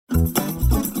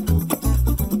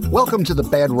Welcome to the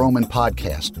Bad Roman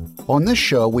Podcast. On this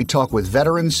show, we talk with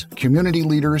veterans, community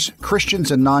leaders,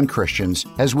 Christians and non-Christians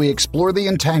as we explore the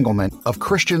entanglement of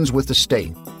Christians with the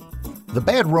state. The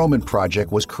Bad Roman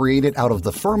Project was created out of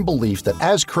the firm belief that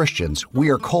as Christians, we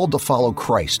are called to follow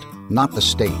Christ, not the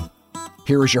state.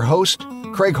 Here is your host,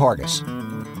 Craig Hargis.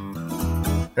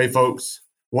 Hey folks,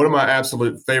 one of my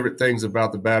absolute favorite things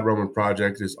about the Bad Roman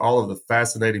Project is all of the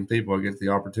fascinating people I get the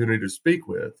opportunity to speak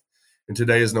with. And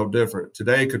today is no different.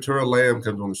 Today, Keturah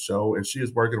comes on the show, and she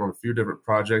is working on a few different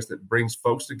projects that brings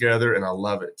folks together, and I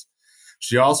love it.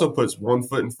 She also puts one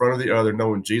foot in front of the other,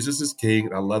 knowing Jesus is king,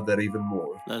 and I love that even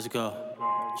more. Let's go.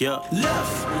 Yeah.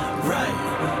 Left,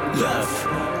 right, left,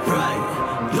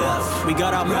 right, left. We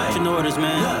got our marching orders,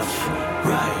 man. Left,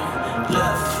 right.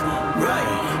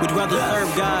 We'd rather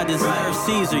serve God than serve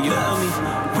Caesar, you feel me?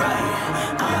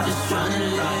 Right. I'm just trying to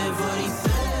live what he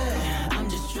said. I'm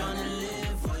just trying to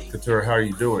live what he said. Keturah, how are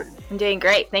you doing? I'm doing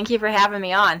great. Thank you for having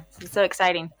me on. It's so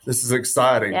exciting. This is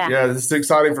exciting. Yeah, this is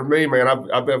exciting for me, man.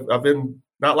 I've been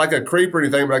not like a creep or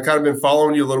anything, but I kind of been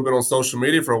following you a little bit on social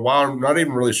media for a while. I'm not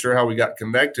even really sure how we got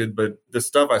connected, but the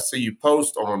stuff I see you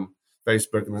post on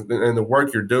Facebook and the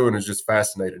work you're doing is just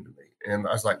fascinating to me. And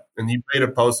I was like, and you made a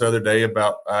post the other day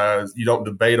about you don't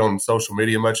debate on social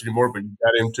media much anymore, but you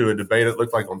got into a debate, it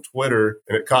looked like on Twitter,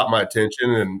 and it caught my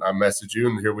attention, and I messaged you,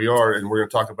 and here we are. And we're going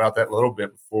to talk about that a little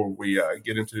bit before we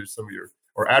get into some of your,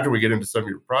 or after we get into some of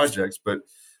your projects. But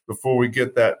before we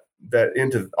get that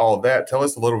into all of that, tell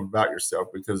us a little bit about yourself,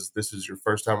 because this is your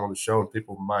first time on the show and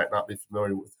people might not be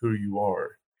familiar with who you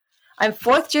are. I'm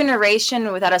fourth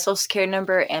generation without a social security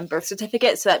number and birth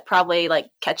certificate, so that probably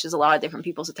catches a lot of different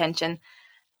people's attention.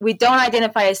 We don't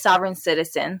identify as sovereign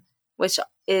citizen, which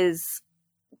is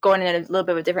going in a little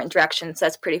bit of a different direction, so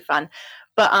that's pretty fun.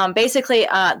 But basically,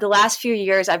 the last few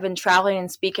years, I've been traveling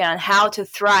and speaking on how to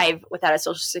thrive without a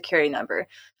social security number.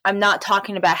 I'm not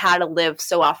talking about how to live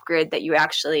so off-grid that you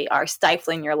actually are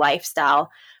stifling your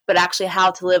lifestyle, but actually how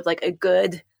to live like a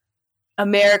good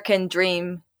American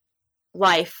dream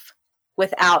life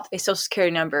without a social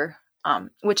security number,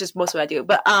 which is most of what I do.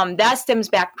 But that stems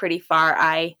back pretty far.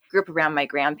 I grew up around my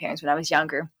grandparents when I was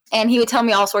younger. And he would tell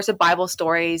me all sorts of Bible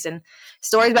stories and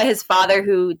stories about his father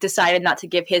who decided not to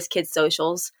give his kids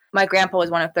socials. My grandpa was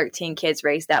one of 13 kids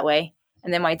raised that way.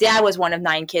 And then my dad was one of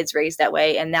 9 kids raised that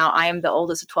way. And now I am the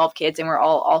oldest of 12 kids, and we're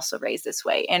all also raised this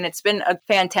way. And it's been a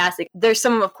fantastic. There's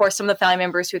some of the family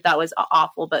members who thought it was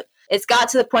awful, but it's got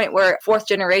to the point where fourth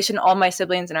generation, all my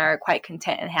siblings and I are quite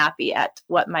content and happy at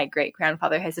what my great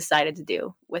grandfather has decided to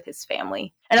do with his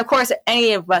family. And of course,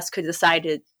 any of us could decide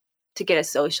to get a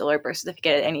social or birth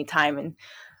certificate at any time and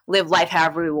live life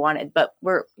however we wanted. But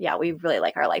we really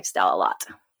like our lifestyle a lot.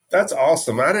 That's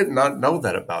awesome. I did not know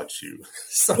that about you.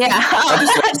 So yeah. I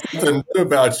just learned something new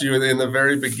about you in the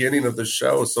very beginning of the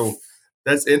show. So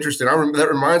that's interesting. That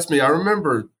reminds me, I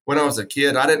remember when I was a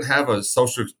kid, I didn't have a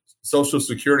social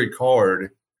security card.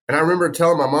 And I remember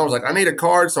telling my mom, I was like, I need a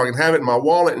card so I can have it in my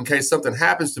wallet in case something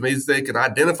happens to me, so they can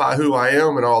identify who I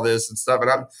am and all this and stuff.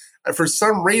 And for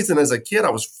some reason, as a kid, I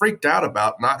was freaked out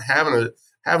about not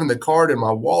having the card in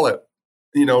my wallet,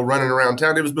 running around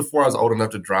town. It was before I was old enough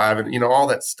to drive and, all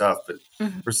that stuff. But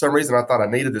for some reason, I thought I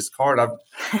needed this card.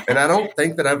 And I don't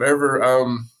think that I've ever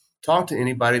talked to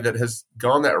anybody that has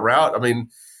gone that route. I mean,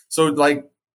 so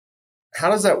how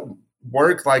does that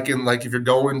work? If you're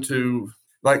going to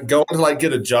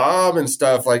get a job and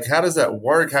stuff, how does that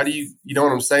work? How do you know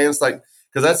what I'm saying? It's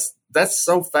because that's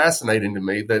so fascinating to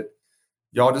me that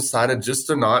y'all decided just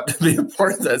to not be a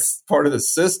part of the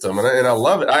system. And I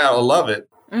love it. I love it.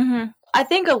 Mm-hmm. I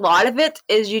think a lot of it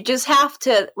is you just have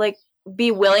to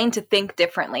be willing to think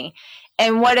differently.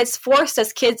 And what it's forced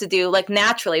us kids to do,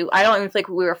 naturally, I don't even think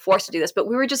we were forced to do this, but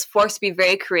we were just forced to be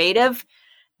very creative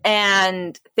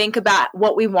and think about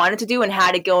what we wanted to do and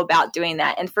how to go about doing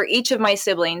that. And for each of my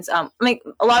siblings, a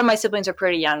lot of my siblings are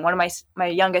pretty young. One of my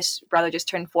youngest brother just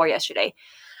turned 4 yesterday.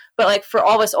 But for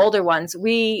all of us older ones,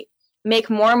 we make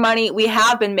more money. We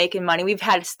have been making money. We've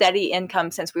had steady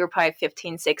income since we were probably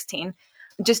 15, 16.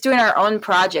 Just doing our own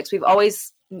projects.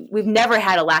 We've never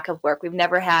had a lack of work. We've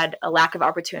never had a lack of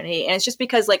opportunity. And it's just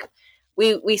because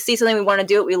we see something, we want to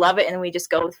do it, we love it, and we just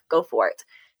go for it.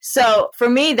 So for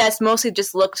me, that's mostly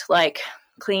just looked like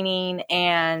cleaning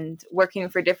and working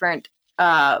for different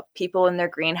people in their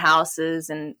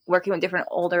greenhouses and working with different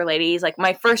older ladies.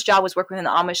 My first job was working with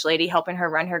an Amish lady, helping her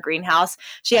run her greenhouse.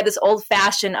 She had this old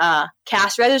fashioned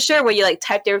cash register where you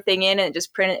typed everything in and it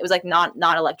just printed. It was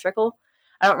not electrical.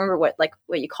 I don't remember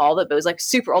what you called it, but it was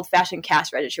super old fashioned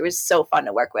cash register. It was so fun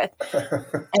to work with.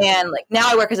 And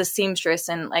now I work as a seamstress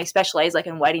and I specialize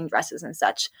in wedding dresses and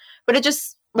such. But it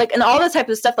just like, and all this type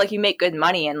of stuff, like, you make good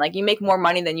money, and like you make more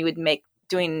money than you would make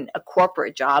doing a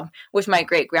corporate job, which my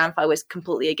great grandfather was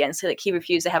completely against. So, like, he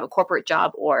refused to have a corporate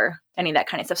job or any of that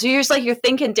kind of stuff. So you're just like, you're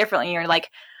thinking differently. You're like,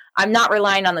 I'm not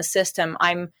relying on the system.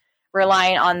 I'm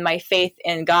relying on my faith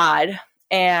in God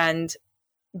and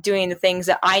doing the things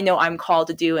that I know I'm called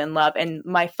to do and love. And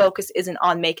my focus isn't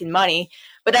on making money.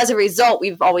 But as a result,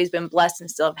 we've always been blessed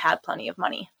and still have had plenty of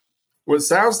money. Well, it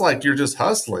sounds like you're just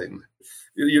hustling.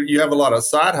 You have a lot of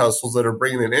side hustles that are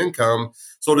bringing in income.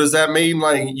 So does that mean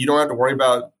like you don't have to worry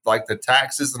about like the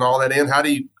taxes and all that in? How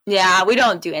do you? Yeah, we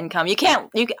don't do income.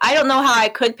 I don't know how I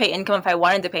could pay income if I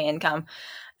wanted to pay income.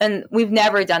 And we've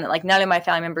never done it. Like, none of my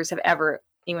family members have ever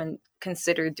even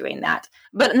considered doing that.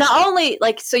 But not only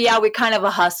like, so yeah, we're kind of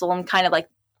a hustle and kind of like,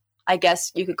 I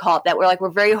guess you could call it that. We're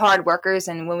very hard workers,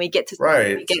 and when we get to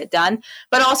something, we get it done.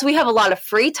 But also, we have a lot of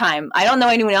free time. I don't know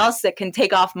anyone else that can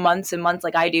take off months and months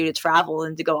like I do to travel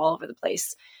and to go all over the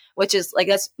place, which is like,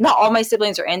 that's not all my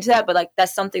siblings are into that, but like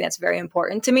that's something that's very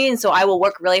important to me. And so I will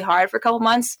work really hard for a couple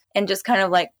months and just kind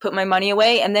of like put my money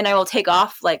away, and then I will take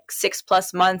off like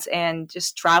 6+ months and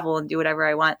just travel and do whatever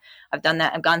I want. I've done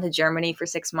that. I've gone to Germany for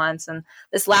 6 months, and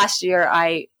this last year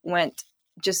I went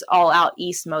just all out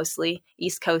east, mostly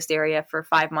East Coast area for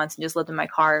 5 months, and just lived in my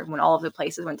car, went all over the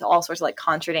places, went to all sorts of like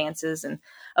contra dances and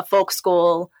a folk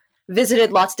school,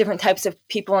 visited lots of different types of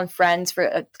people and friends for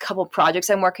a couple of projects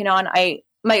I'm working on.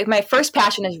 My first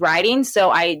passion is writing, so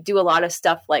I do a lot of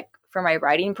stuff like for my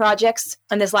writing projects.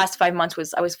 And this last 5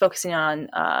 months I was focusing on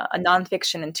a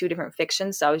nonfiction and 2 different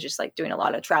fictions, so I was just like doing a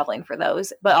lot of traveling for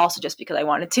those, but also just because I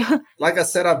wanted to. Like I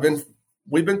said,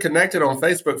 we've been connected on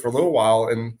Facebook for a little while,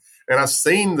 and I've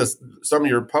seen some of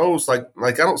your posts. Like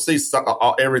I don't see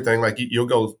everything. Like you'll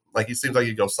go, like it seems like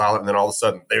you go silent, and then all of a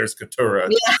sudden there's Keturah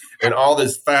and all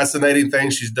this fascinating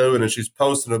things she's doing, and she's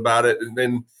posting about it. And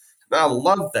then I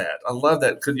love that. I love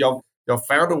that because y'all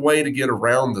found a way to get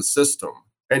around the system,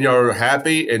 and you're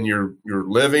happy, and you're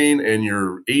living, and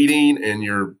you're eating, and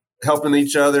you're helping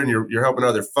each other, and you're helping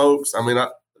other folks. I mean,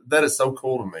 that is so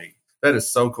cool to me. That is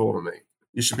so cool to me.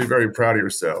 You should be very proud of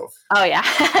yourself. Oh, yeah.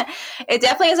 It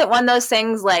definitely isn't one of those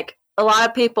things like a lot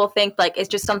of people think like it's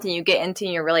just something you get into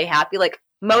and you're really happy. Like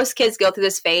most kids go through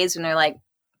this phase when they're like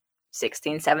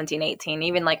 16, 17, 18,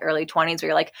 even like early 20s where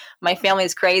you're like, my family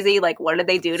is crazy. Like, what did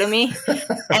they do to me? And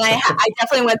I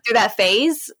definitely went through that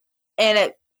phase,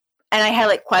 and I had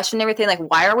like questioned everything. Like,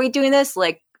 why are we doing this?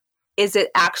 Like, is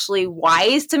it actually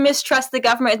wise to mistrust the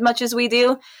government as much as we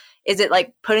do? Is it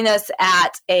like putting us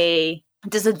at a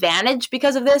disadvantage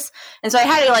because of this? And so I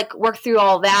had to like work through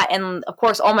all that, and of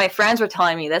course all my friends were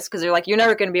telling me this because they're like, you're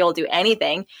never going to be able to do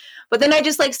anything. But then I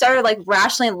just like started like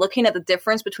rationally looking at the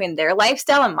difference between their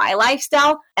lifestyle and my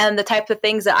lifestyle, and the type of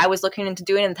things that I was looking into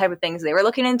doing and the type of things they were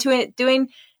looking into doing.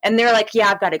 And they're like,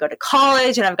 yeah, I've got to go to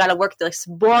college, and I've got to work this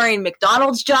boring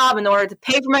McDonald's job in order to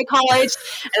pay for my college,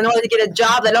 and in order to get a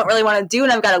job that I don't really want to do,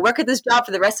 and I've got to work at this job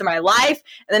for the rest of my life,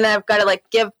 and then I've got to like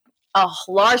give a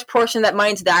large portion of that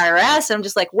money to the IRS. And I'm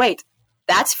just like, wait,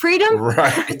 that's freedom?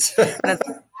 Right. And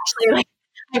actually, like,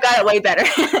 I got it way better.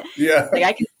 Yeah. Like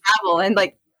I can travel, and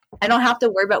like I don't have to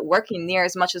worry about working near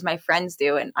as much as my friends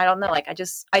do. And I don't know, like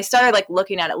I started like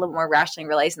looking at it a little more rationally,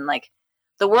 realizing like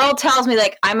the world tells me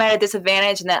like I'm at a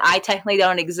disadvantage and that I technically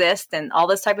don't exist and all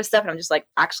this type of stuff. And I'm just like,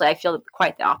 actually, I feel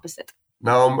quite the opposite.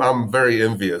 No, I'm very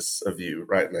envious of you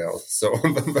right now. So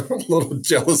I'm a little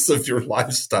jealous of your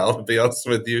lifestyle, to be honest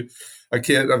with you.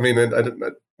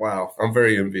 Wow, I'm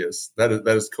very envious. That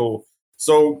is cool.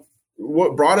 So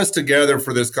what brought us together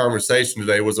for this conversation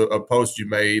today was a post you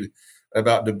made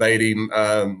about debating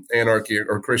anarchy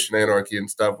or Christian anarchy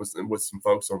and stuff with some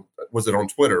folks was it on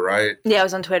Twitter, right? Yeah, it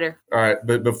was on Twitter. All right,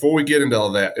 but before we get into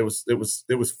all that, it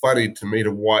was funny to me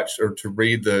to watch or to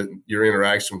read your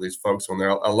interaction with these folks on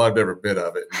there. I loved every bit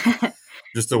of it.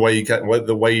 Just the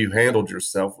way you handled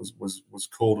yourself was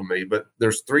cool to me. But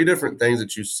there's 3 different things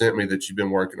that you sent me that you've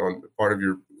been working on, part of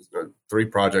your 3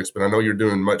 projects. But I know you're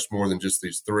doing much more than just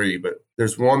these 3. But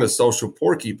there's one, the social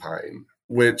porcupine,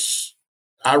 which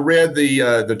I read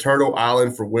the Turtle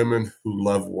Island for Women Who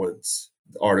Love Woods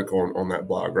article on that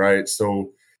blog, right?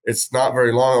 So it's not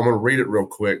very long. I'm going to read it real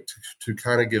quick to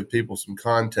kind of give people some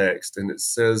context. And it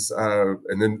says,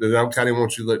 and then I kind of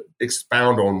want you to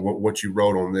expound on what you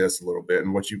wrote on this a little bit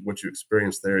and what you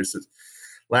experienced there. It says,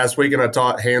 last weekend I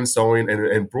taught hand sewing and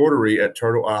embroidery at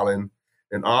Turtle Island,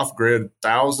 an off-grid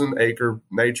 1,000-acre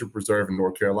nature preserve in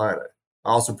North Carolina. I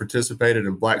also participated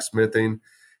in blacksmithing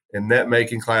and net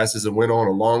making classes and went on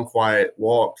a long, quiet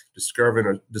walk,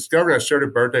 discovering I shared a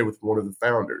birthday with one of the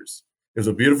founders. It was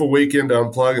a beautiful weekend to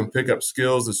unplug and pick up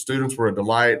skills. The students were a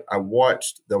delight. I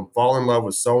watched them fall in love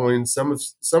with sewing. Some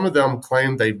of them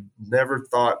claimed they never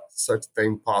thought such a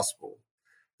thing possible.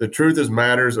 The truth is,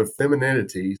 matters of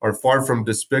femininity are far from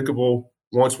despicable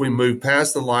once we move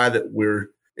past the lie that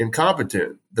we're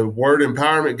incompetent. The word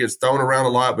empowerment gets thrown around a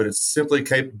lot, but it's simply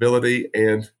capability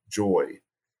and joy.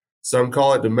 Some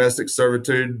call it domestic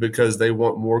servitude because they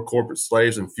want more corporate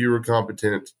slaves and fewer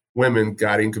competent women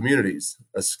guiding communities.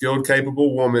 A skilled,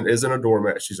 capable woman isn't a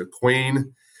doormat. She's a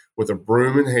queen with a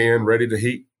broom in hand, ready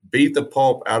to beat the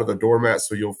pulp out of the doormat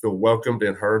so you'll feel welcomed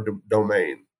in her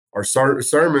domain. Our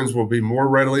sermons will be more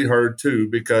readily heard, too,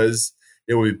 because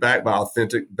it will be backed by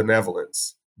authentic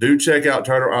benevolence. Do check out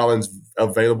Turtle Island's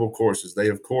available courses. They,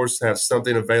 of course, have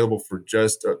something available for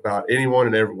just about anyone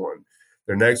and everyone.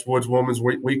 Their next Woods Women's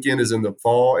Weekend is in the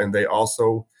fall, and they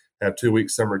also have 2-week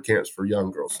summer camps for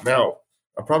young girls. Now,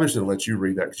 I probably should have let you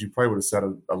read that because you probably would have said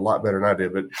it a lot better than I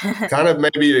did, but kind of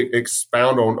maybe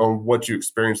expound on what you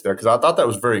experienced there, because I thought that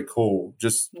was very cool,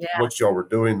 just what y'all were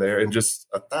doing there. And just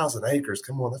 1,000 acres,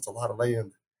 come on, that's a lot of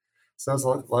land. Sounds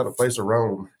like a lot of place to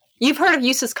roam. You've heard of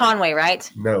Eustace Conway,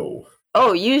 right? No.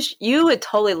 Oh, you would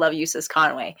totally love Eustace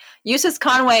Conway. Eustace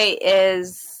Conway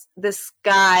is this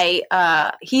guy.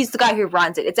 He's the guy who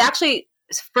runs it. It's actually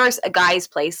first a guy's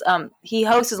place. He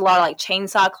hosts a lot of like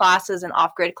chainsaw classes and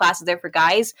off-grid classes there for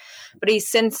guys, but he's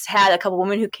since had a couple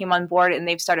women who came on board, and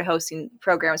they've started hosting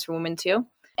programs for women too.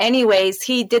 Anyways,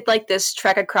 he did like this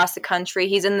trek across the country.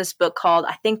 He's in this book called,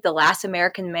 I think, The Last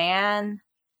American Man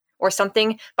or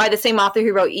something, by the same author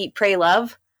who wrote Eat, Pray,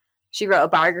 Love. She wrote a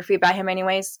biography about him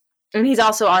anyways. And he's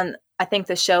also on, I think,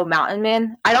 the show Mountain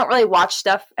Men. I don't really watch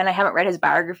stuff, and I haven't read his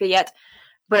biography yet.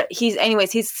 But he's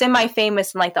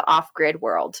semi-famous in like the off-grid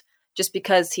world just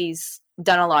because he's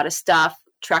done a lot of stuff,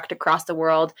 trekked across the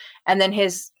world. And then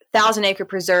his 1,000-acre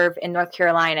preserve in North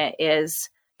Carolina is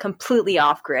completely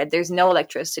off-grid. There's no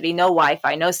electricity, no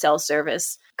Wi-Fi, no cell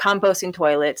service, composting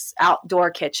toilets,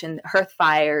 outdoor kitchen, hearth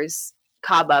fires,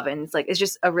 cob ovens. Like, it's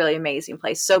just a really amazing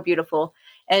place. So beautiful.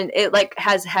 And it like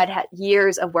has had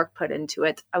years of work put into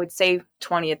it. I would say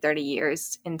 20 or 30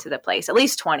 years into the place, at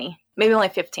least 20, maybe only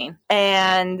 15.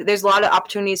 And there's a lot of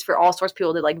opportunities for all sorts of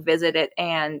people to like visit it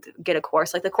and get a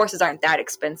course. Like the courses aren't that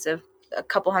expensive, a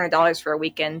couple $100 for a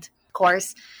weekend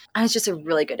course. And it's just a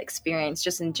really good experience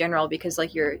just in general, because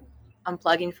like you're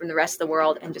unplugging from the rest of the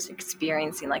world and just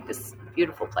experiencing like this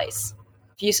beautiful place.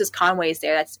 If Eustace Conway's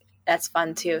there, that's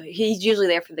fun too. He's usually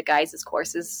there for the guys'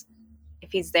 courses.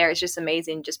 If he's there, it's just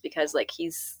amazing just because like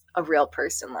he's a real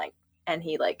person, like, and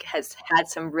he like has had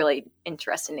some really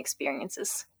interesting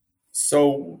experiences.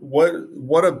 So what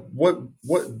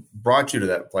brought you to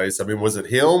that place? I mean, was it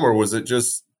him, or was it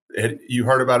just you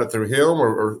heard about it through him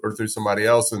or through somebody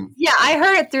else? And yeah, I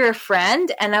heard it through a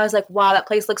friend, and I was like, wow, that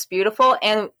place looks beautiful.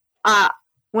 And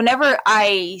whenever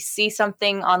I see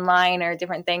something online or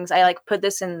different things, I like put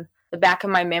this in the back of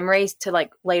my memories to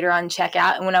like later on check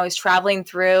out. And when I was traveling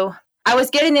through, I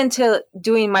was getting into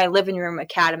doing my living room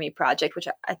academy project, which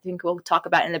I think we'll talk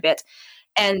about in a bit.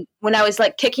 And when I was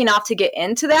like kicking off to get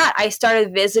into that, I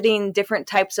started visiting different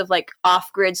types of like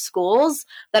off-grid schools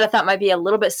that I thought might be a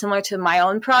little bit similar to my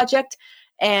own project.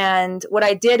 And what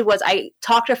I did was I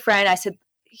talked to a friend. I said,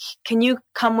 can you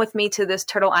come with me to this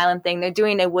Turtle Island thing? They're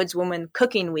doing a Woods Woman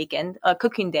cooking weekend, a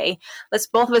cooking day. Let's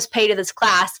both of us pay to this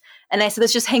class. And I said,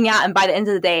 let's just hang out. And by the end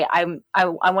of the day, I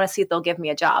want to see if they'll give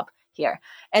me a job here.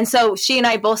 And so she and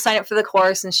I both signed up for the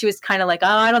course, and she was kind of like, oh,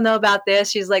 I don't know about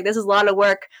this. She's like, this is a lot of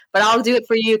work, but I'll do it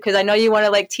for you because I know you want to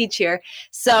like teach here.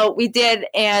 So we did,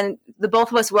 and the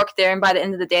both of us worked there. And by the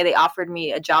end of the day, they offered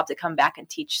me a job to come back and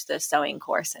teach the sewing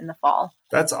course in the fall.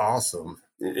 That's awesome.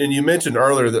 And you mentioned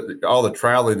earlier that all the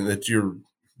traveling that you're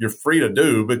free to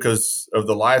do because of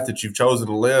the life that you've chosen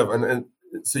to live. And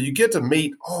so you get to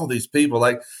meet all these people.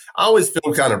 Like, I always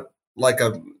feel kind of like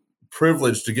a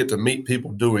privilege to get to meet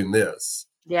people doing this.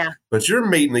 Yeah. But you're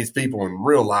meeting these people in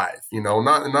real life, you know,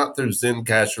 not through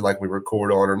Zencaster like we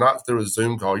record on, or not through a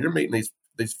Zoom call. You're meeting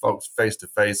these folks face to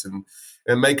face and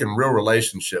making real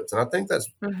relationships. And I think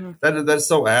that's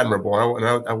so admirable. And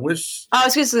I wish. I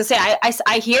was just going to say,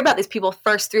 I hear about these people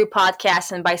first through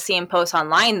podcasts and by seeing posts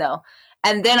online though.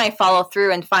 And then I follow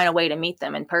through and find a way to meet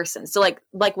them in person. So like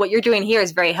what you're doing here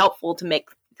is very helpful to make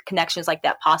connections like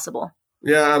that possible.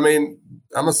 Yeah, I mean,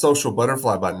 I'm a social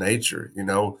butterfly by nature, you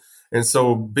know, and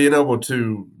so being able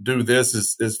to do this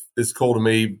is cool to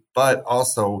me. But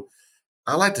also,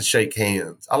 I like to shake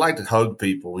hands. I like to hug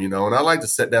people, you know, and I like to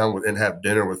sit down and have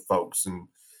dinner with folks and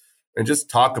just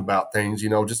talk about things, you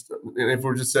know, just if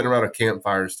we're just sitting around a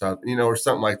campfire stuff, you know, or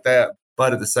something like that.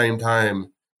 But at the same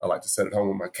time, I like to sit at home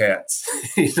with my cats,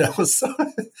 so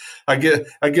I get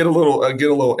a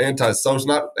little antisocial,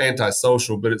 not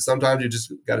antisocial, but sometimes you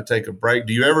just got to take a break.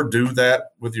 Do you ever do that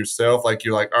with yourself? Like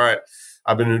you're like, all right,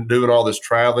 I've been doing all this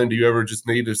traveling. Do you ever just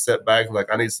need to sit back and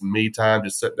like, I need some me time,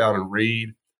 just sit down and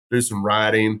read, do some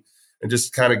writing, and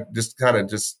just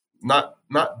not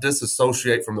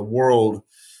disassociate from the world,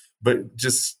 but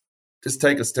just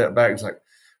take a step back. It's like,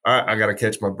 all right, I got to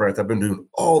catch my breath. I've been doing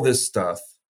all this stuff.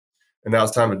 And now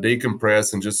it's time to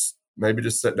decompress and just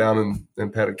sit down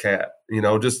and pet a cat.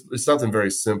 It's something very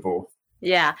simple.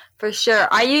 Yeah, for sure.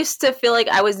 I used to feel like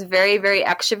I was very, very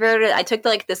extroverted. I took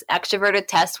this extroverted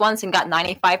test once and got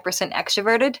 95%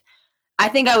 extroverted. I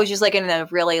think I was just in a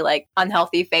really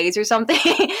unhealthy phase or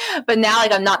something. But now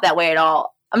I'm not that way at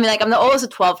all. I mean, I'm the oldest of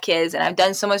 12 kids, and I've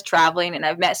done so much traveling, and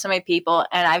I've met so many people,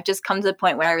 and I've just come to the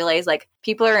point where I realize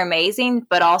people are amazing,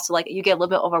 but also you get a little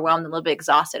bit overwhelmed, and a little bit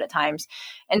exhausted at times.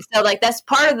 And so that's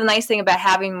part of the nice thing about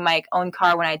having my own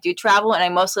car when I do travel, and I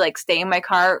mostly stay in my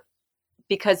car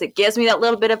because it gives me that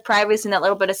little bit of privacy and that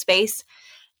little bit of space.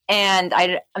 And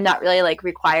I'm not really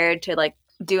required to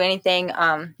do anything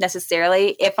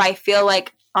necessarily. If I feel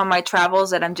on my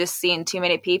travels that I'm just seeing too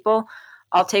many people,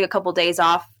 I'll take a couple days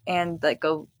off and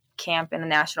go camp in a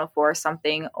national forest or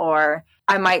something, or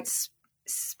I might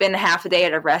spend a half a day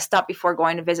at a rest stop before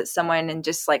going to visit someone and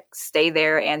just stay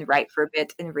there and write for a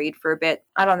bit and read for a bit.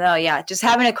 I don't know. Yeah. Just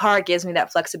having a car gives me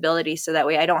that flexibility so that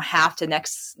way I don't have to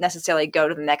necessarily go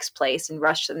to the next place and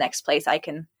rush to the next place. I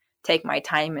can take my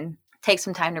time and take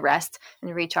some time to rest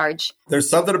and recharge. There's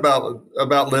something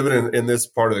about living in this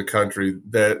part of the country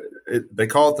that they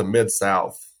call it the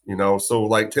Mid-South. So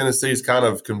Tennessee is kind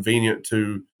of convenient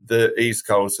to the East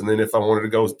Coast. And then if I wanted to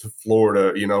go to Florida,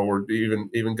 or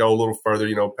even go a little further,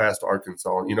 past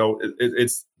Arkansas,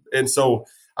 and so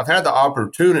I've had the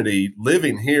opportunity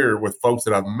living here with folks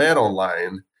that I've met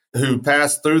online who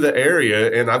pass through the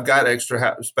area, and I've got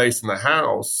extra space in the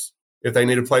house. If they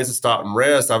need a place to stop and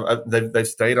rest, they've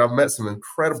stayed. I've met some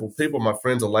incredible people. My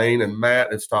friends Elaine and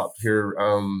Matt have stopped here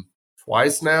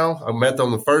twice now. I met them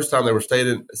the first time. They were staying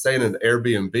in an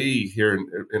Airbnb here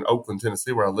in Oakland,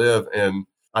 Tennessee, where I live. And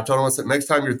I told them, I said, next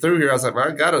time you're through here, I was like,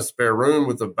 man, I got a spare room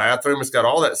with a bathroom. It's got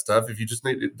all that stuff. If you just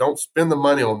don't spend the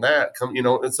money on that. Come,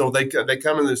 and so they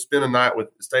come in and spend a night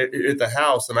stay at the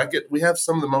house. And we have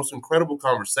some of the most incredible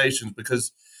conversations,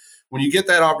 because when you get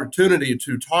that opportunity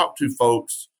to talk to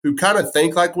folks who kind of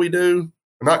think like we do,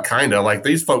 not kind of,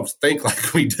 these folks think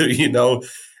like we do,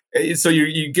 so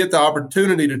you get the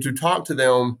opportunity to talk to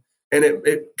them, and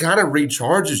it kind of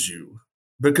recharges you,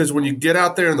 because when you get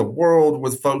out there in the world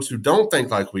with folks who don't think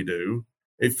like we do,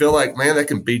 they feel like, man, that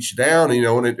can beat you down,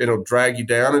 and it'll drag you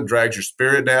down and drags your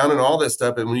spirit down and all that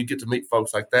stuff. And when you get to meet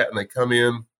folks like that and they come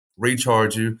in,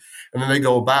 recharge you, and then they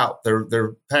go about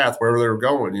their path wherever they're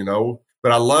going,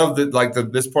 But I love that,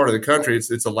 this part of the country,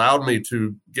 it's allowed me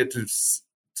to get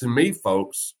to meet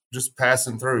folks just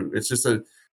passing through. It's just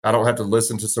I don't have to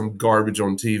listen to some garbage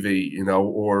on TV,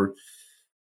 or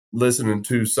listening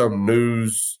to some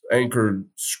news anchor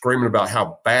screaming about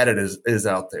how bad it is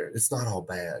out there. It's not all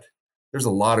bad. There's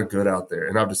a lot of good out there,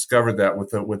 and I've discovered that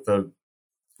with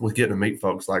getting to meet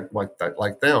folks like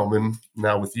them, and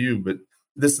now with you. But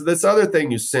this other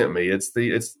thing you sent me, it's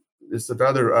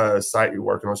another site you're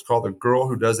working on. It's called The Girl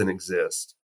Who Doesn't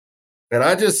Exist, and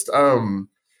I just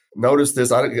noticed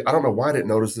this. I don't know why I didn't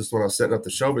notice this when I was setting up the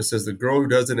show, but it says The Girl Who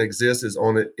Doesn't Exist is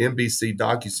on an NBC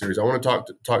docuseries. I want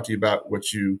to talk to you about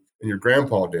what you and your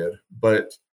grandpa did,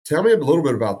 but tell me a little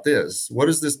bit about this. What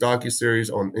is this docuseries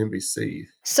on NBC?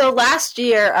 So last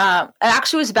year, it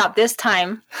actually was about this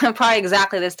time, probably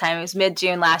exactly this time. It was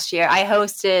mid-June last year. I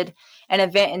hosted an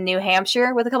event in New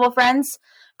Hampshire with a couple of friends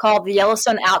called the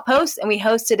Yellowstone Outpost, and we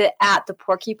hosted it at the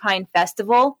Porcupine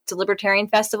Festival. It's a libertarian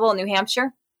festival in New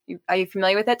Hampshire. Are you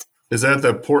familiar with it? Is that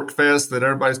the Pork Fest that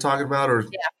everybody's talking about? Or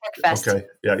yeah, Pork Fest. Okay,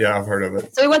 yeah, I've heard of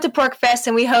it. So we went to Pork Fest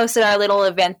and we hosted our little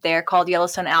event there called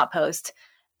Yellowstone Outpost,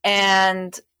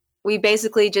 and we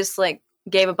basically just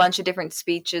gave a bunch of different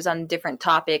speeches on different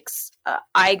topics.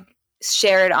 I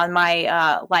shared on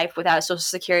my life without a social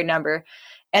security number,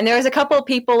 and there was a couple of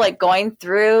people going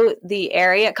through the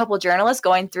area, a couple of journalists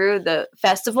going through the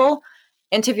festival,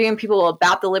 interviewing people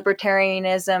about the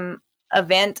libertarianism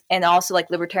event and also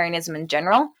libertarianism in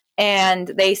general. And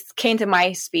they came to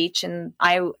my speech, and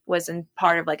I was in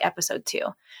part of episode 2.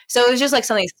 So it was just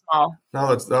something small.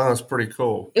 No, that's pretty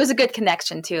cool. It was a good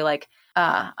connection too.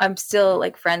 I'm still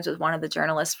friends with one of the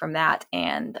journalists from that,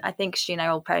 and I think she and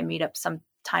I will probably meet up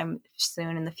sometime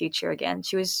soon in the future again.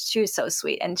 She was so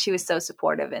sweet, and she was so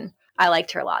supportive, and I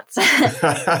liked her a lot.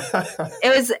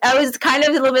 It was kind of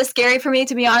a little bit scary for me,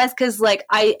 to be honest, because like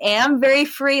I am very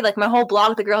free. Like my whole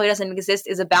blog, The Girl Who Doesn't Exist,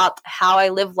 is about how I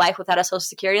live life without a social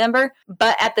security number.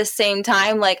 But at the same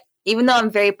time, like even though I'm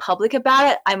very public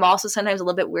about it, I'm also sometimes a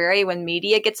little bit wary when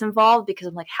media gets involved, because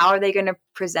I'm like, how are they going to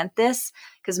present this?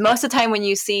 Because most of the time when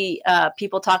you see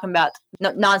people talking about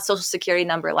non-social security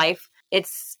number life,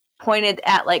 it's pointed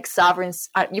at like sovereigns.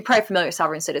 You're probably familiar with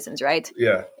sovereign citizens, right?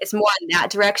 Yeah. It's more in that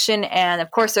direction. And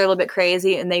of course, they're a little bit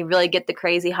crazy, and they really get the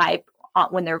crazy hype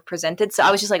when they're presented. So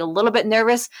I was just like a little bit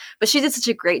nervous, but she did such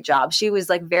a great job. She was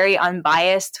like very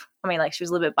unbiased. I mean, like she was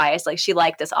a little bit biased. Like she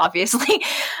liked us, obviously,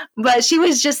 but she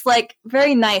was just like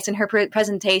very nice in her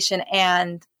presentation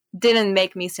and didn't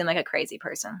make me seem like a crazy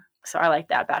person. So I like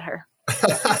that about her.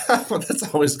 Well,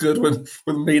 that's always good when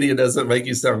media doesn't make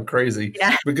you sound crazy.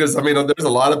 Yeah. Because I mean, there's a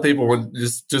lot of people when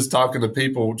just talking to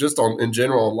people just in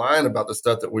general online about the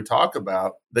stuff that we talk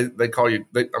about, they call you.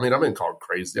 I mean, I've been called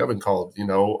crazy. I've been called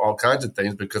all kinds of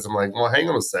things because I'm like, well, hang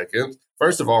on a second.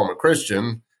 First of all, I'm a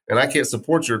Christian and I can't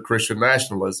support your Christian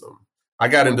nationalism. I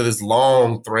got into this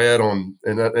long thread on,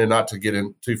 and not to get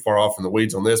in too far off in the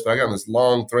weeds on this, but I got in this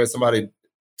long thread. Somebody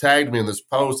tagged me in this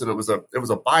post, and it was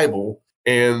a Bible.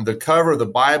 And the cover of the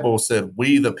Bible said,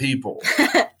 "We the people."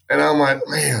 And I'm like,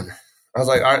 man, I was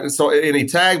like, all right. So, and he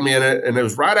tagged me in it. And it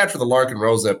was right after the Lark and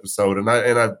Rose episode. And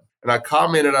I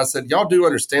commented, I said, y'all do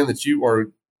understand that you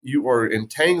are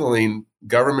entangling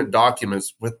government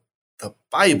documents with the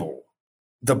Bible.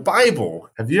 The Bible.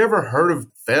 Have you ever heard of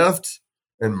theft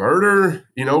and murder?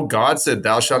 God said,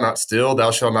 "Thou shalt not steal,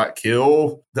 thou shalt not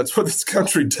kill." That's what this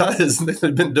country does.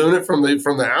 They've been doing it from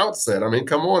the outset. I mean,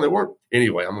 come on, they weren't.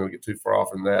 Anyway, I'm going to get too far off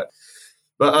in that.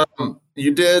 But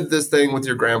you did this thing with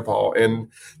your grandpa,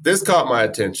 and this caught my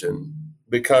attention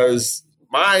because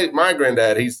my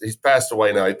granddad, he's passed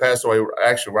away now. He passed away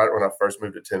actually right when I first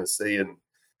moved to Tennessee, and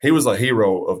he was a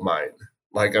hero of mine.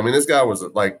 Like, I mean, this guy was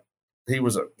he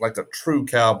was like a true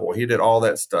cowboy. He did all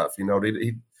that stuff. He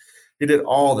did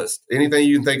all this. Anything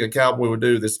you can think a cowboy would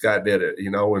do, this guy did it,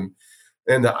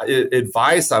 and the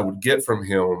advice I would get from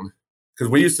him, because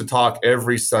we used to talk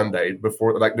every Sunday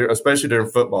before, like, especially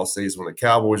during football season when the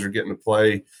Cowboys are getting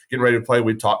ready to play,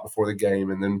 we'd talk before the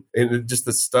game. And just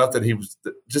the stuff that he was,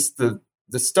 just the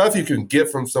stuff you can get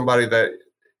from somebody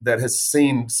that has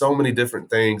seen so many different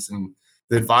things, and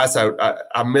the advice,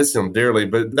 I miss him dearly,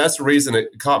 but that's the reason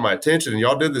it caught my attention. And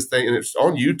y'all did this thing, and it's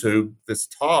on YouTube, this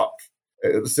talk.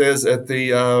 It says at the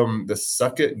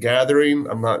Sukkot gathering.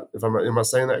 Am I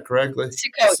saying that correctly?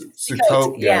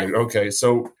 Sukkot gathering. Okay.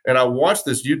 So, and I watched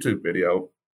this YouTube video,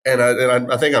 and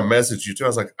I think I messaged you too. I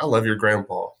was like, I love your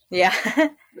grandpa. Yeah.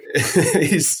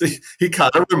 he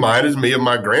kind of reminded me of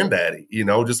my granddaddy,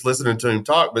 just listening to him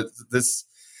talk. But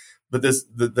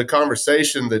the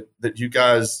conversation that you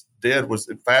guys did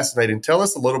was fascinating. Tell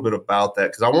us a little bit about that,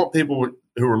 because I want people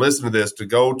who are listening to this to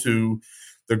go to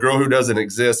The Girl Who Doesn't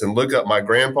Exist and look up my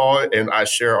grandpa, and I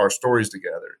share our stories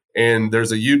together. And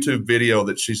there's a YouTube video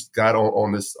that she's got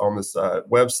on this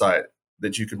website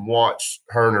that you can watch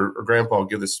her and her grandpa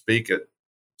give this speak at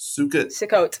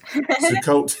Sukkot.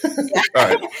 Yeah. All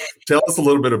right. Tell us a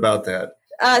little bit about that.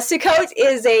 Sukkot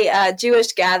is a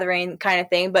Jewish gathering kind of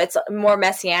thing, but it's more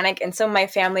messianic. And so my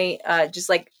family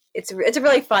it's a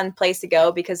really fun place to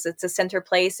go because it's a center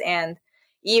place. And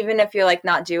even if you're like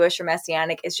not Jewish or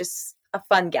messianic, it's just a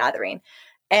fun gathering.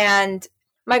 And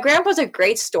my grandpa's a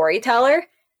great storyteller,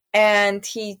 and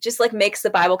he just like makes the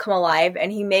Bible come alive,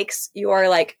 and he makes your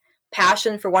like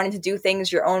passion for wanting to do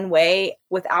things your own way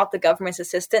without the government's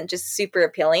assistance just super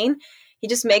appealing. He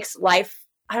just makes life,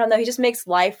 he just makes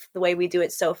life the way we do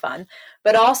it so fun.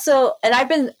 But also, and I've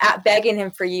been begging him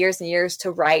for years and years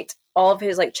to write all of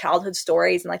his like childhood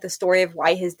stories and like the story of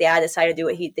why his dad decided to do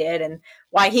what he did and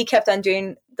why he kept on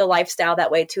doing the lifestyle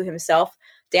that way to himself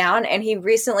down. And he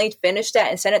recently finished that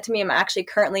and sent it to me. I'm actually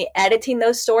currently editing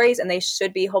those stories, and they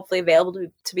should be hopefully available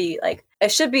to be like,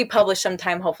 it should be published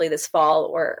sometime, hopefully this fall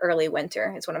or early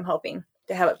winter is what I'm hoping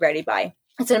to have it ready by.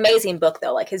 It's an amazing book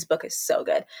though. Like his book is so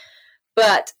good.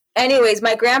 But anyways,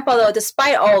 my grandpa though,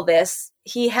 despite all this,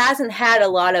 he hasn't had a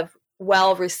lot of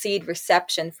well-received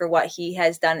reception for what he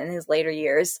has done in his later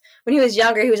years. When he was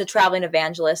younger, he was a traveling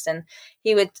evangelist, and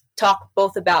he would talk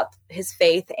both about his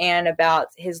faith and about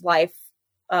his life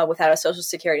without a social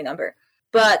security number.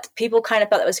 But people kind of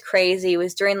thought that was crazy. It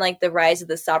was during like the rise of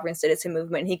the sovereign citizen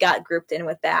movement. He got grouped in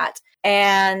with that.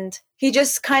 And he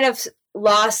just kind of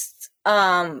lost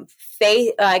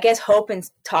faith, I guess hope in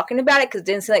talking about it, because it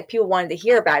didn't seem like people wanted to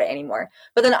hear about it anymore.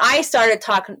 But then I started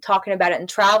talking about it and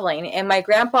traveling, and my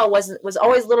grandpa was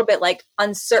always a little bit like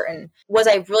uncertain. Was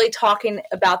I really talking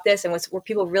about this, and were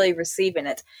people really receiving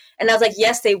it? And I was like,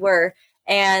 yes, they were.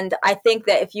 And I think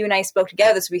that if you and I spoke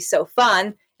together, this would be so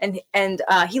fun. And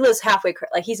he lives halfway,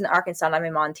 like he's in Arkansas and I'm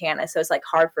in Montana. So it's like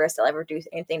hard for us to ever do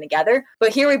anything together.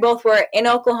 But here we both were in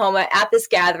Oklahoma at this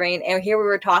gathering. And here we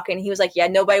were talking. He was like, yeah,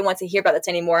 nobody wants to hear about this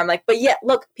anymore. I'm like, but yeah,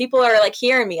 look, people are like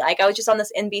hearing me. Like I was just on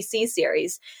this NBC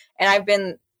series and I've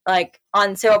been like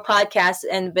on several podcasts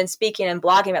and been speaking and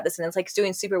blogging about this. And it's like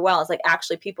doing super well. It's like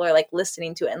actually people are like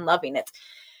listening to it and loving it.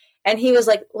 And he was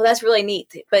like, well, that's really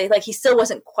neat. But like he still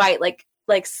wasn't quite like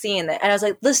seeing it. And I was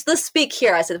like, let's speak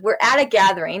here. I said, we're at a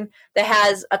gathering that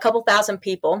has a couple thousand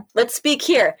people. Let's speak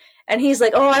here. And he's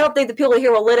like, oh, I don't think the people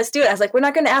here will let us do it. I was like, we're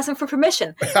not going to ask them for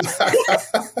permission.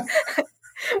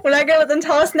 We're not going to let them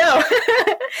tell us no.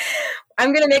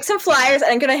 I'm going to make some flyers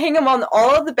and I'm going to hang them on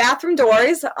all of the bathroom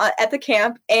doors at the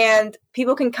camp. And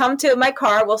people can come to my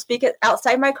car. We'll speak it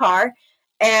outside my car.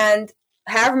 And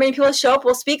however many people show up,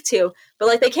 we'll speak to. But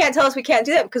like, they can't tell us we can't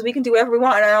do that because we can do whatever we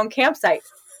want on our own campsite.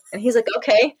 And he's like,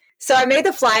 okay. So I made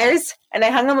the flyers and I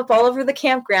hung them up all over the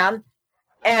campground.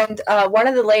 And one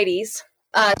of the ladies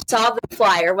saw the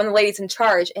flyer, one of the ladies in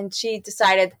charge, and she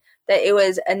decided that it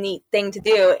was a neat thing to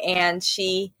do. And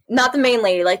she, not the main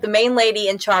lady, like the main lady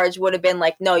in charge would have been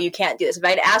like, no, you can't do this. If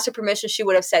I had asked her permission, she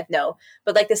would have said no.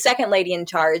 But like the second lady in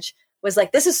charge was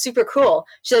like, this is super cool.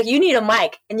 She's like, you need a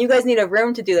mic and you guys need a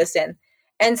room to do this in.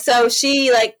 And so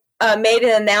she like, made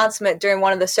an announcement during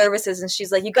one of the services, and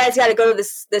she's like, you guys got to go to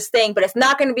this thing, but it's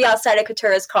not going to be outside of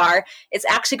Keturah's car. It's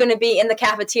actually going to be in the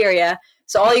cafeteria.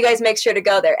 So all you guys make sure to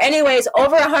go there. Anyways,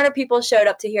 over 100 people showed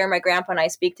up to hear my grandpa and I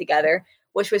speak together,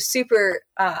 which was super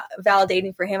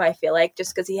validating for him, I feel like,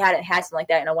 just because he hadn't had something like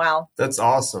that in a while. That's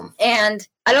awesome. And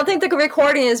I don't think the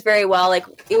recording is very well. Like,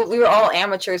 we were all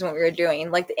amateurs when we were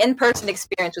doing. Like, the in-person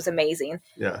experience was amazing.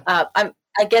 Yeah.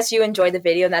 I guess you enjoyed the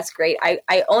video, and that's great.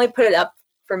 I only put it up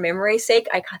for memory's sake.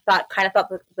 I kind of thought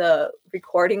the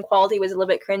recording quality was a little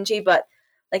bit cringy, but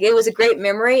like it was a great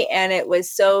memory, and it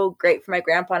was so great for my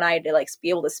grandpa and I to like be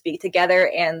able to speak together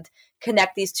and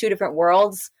connect these two different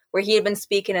worlds where he had been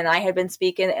speaking and I had been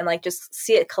speaking, and like just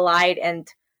see it collide. And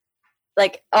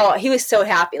like, oh, he was so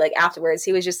happy. Like afterwards,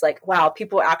 he was just like, wow,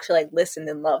 people actually like listened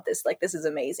and loved this. Like, this is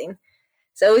amazing.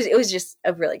 So it was just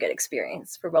a really good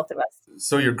experience for both of us.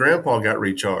 So your grandpa got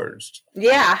recharged.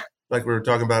 Yeah. Like we were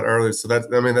talking about earlier. So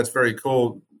that's very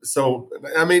cool. So,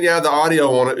 yeah, the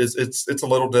audio on it it's a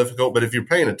little difficult, but if you're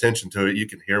paying attention to it, you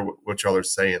can hear what y'all are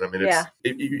saying.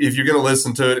 If you're going to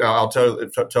listen to it, I'll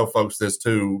tell folks this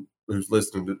too, who's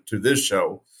listening to this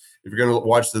show. If you're going to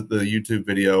watch the YouTube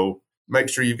video, make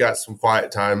sure you've got some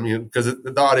quiet time, because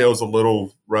the audio is a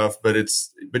little rough, but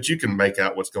you can make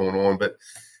out what's going on. But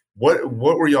what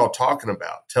were y'all talking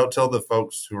about? Tell the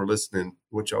folks who are listening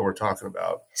what y'all were talking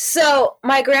about. So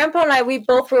my grandpa and I, we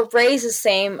both were raised the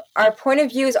same. Our point of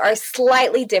views are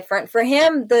slightly different. For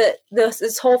him,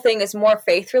 this whole thing is more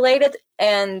faith related,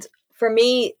 and for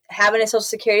me, having a Social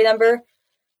Security number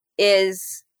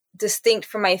is distinct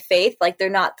from my faith. Like they're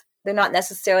not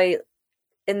necessarily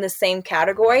in the same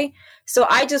category. So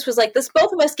I just was like, let's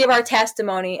both of us give our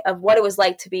testimony of what it was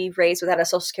like to be raised without a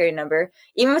Social Security number,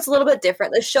 even if it's a little bit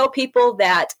different. Let's show people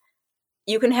that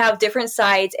you can have different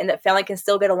sides and that family can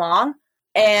still get along.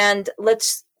 And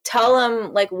let's tell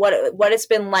them like what it's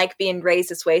been like being raised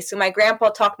this way. So my grandpa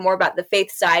talked more about the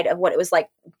faith side of what it was like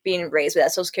being raised with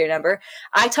that Social Security number.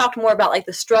 I talked more about like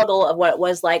the struggle of what it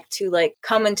was like to like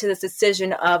come into this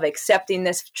decision of accepting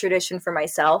this tradition for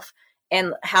myself,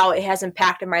 and how it has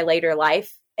impacted my later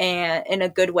life and in a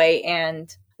good way.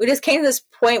 And we just came to this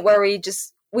point where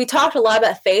we talked a lot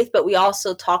about faith, but we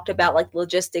also talked about like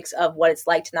logistics of what it's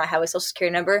like to not have a Social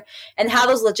Security number, and how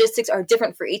those logistics are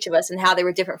different for each of us, and how they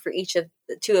were different for each of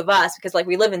the two of us, because like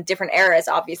we live in different eras,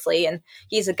 obviously. And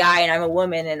he's a guy and I'm a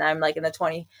woman, and I'm like in the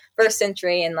 21st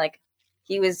century, and like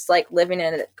he was like living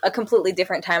in a completely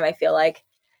different time, I feel like.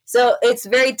 So it's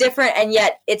very different, and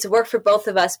yet it's worked for both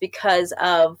of us because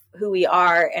of who we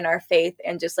are and our faith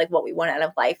and just like what we want out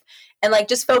of life. And like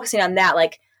just focusing on that,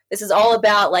 like this is all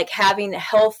about like having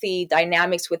healthy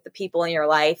dynamics with the people in your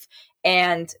life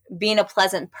and being a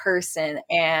pleasant person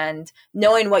and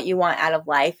knowing what you want out of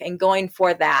life and going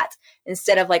for that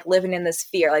instead of like living in this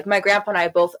fear. Like my grandpa and I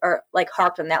both are like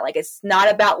harped on that. Like, it's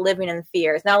not about living in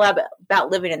fear. It's not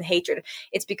about living in hatred.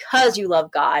 It's because you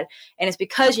love God, and it's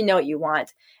because you know what you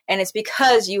want. And it's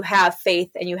because you have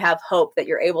faith and you have hope that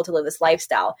you're able to live this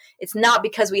lifestyle. It's not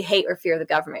because we hate or fear the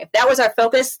government. If that was our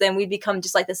focus, then we'd become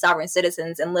just like the sovereign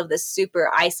citizens and live this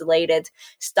super isolated,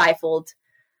 stifled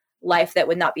life that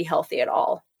would not be healthy at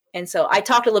all. And so I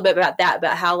talked a little bit about that,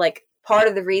 about how like part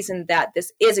of the reason that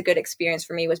this is a good experience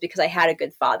for me was because I had a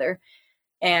good father.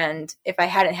 And if I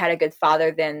hadn't had a good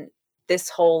father, then this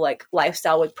whole like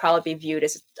lifestyle would probably be viewed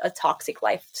as a toxic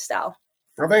lifestyle.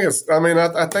 I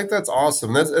think that's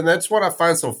awesome. That's what I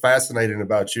find so fascinating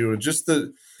about you. And just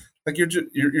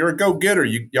you're a go-getter.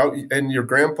 And your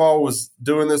grandpa was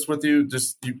doing this with you.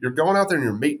 You're going out there and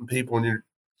you're meeting people and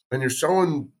you're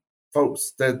showing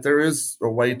folks that there is a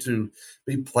way to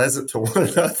be pleasant to one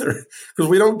another, because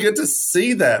we don't get to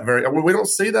see that we don't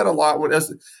see that a lot.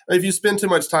 If you spend too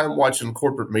much time watching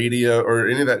corporate media or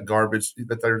any of that garbage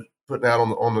that they're putting out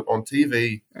on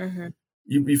TV, mm-hmm.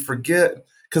 you forget,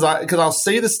 because I'll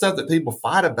see the stuff that people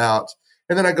fight about,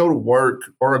 and then I go to work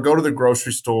or I go to the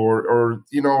grocery store or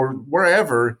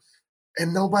wherever,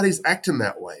 and nobody's acting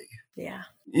that way. Yeah.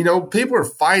 People are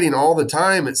fighting all the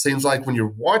time, it seems like, when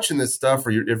you're watching this stuff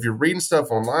or if you're reading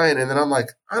stuff online. And then I'm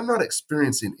like, I'm not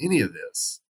experiencing any of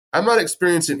this. I'm not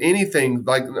experiencing anything.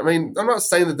 I'm not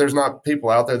saying that there's not people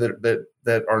out there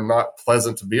that are not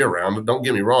pleasant to be around. Don't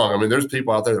get me wrong. There's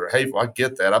people out there that are hateful. I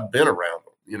get that. I've been around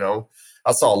them.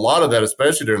 I saw a lot of that,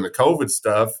 especially during the COVID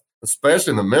stuff,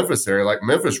 especially in the Memphis area. Like,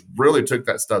 Memphis really took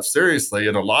that stuff seriously.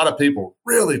 And a lot of people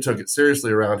really took it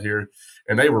seriously around here.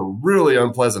 And they were really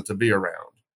unpleasant to be around.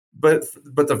 But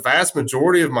the vast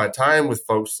majority of my time with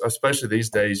folks, especially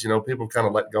these days, people kind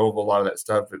of let go of a lot of that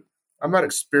stuff. But I'm not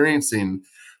experiencing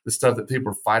the stuff that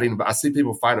people are fighting about. I see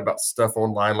people fighting about stuff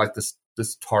online, like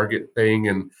this Target thing.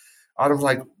 And I was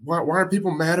like, why are people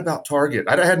mad about Target?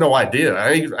 I had no idea.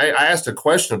 I asked a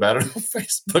question about it on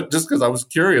Facebook just because I was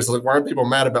curious. I was like, why are people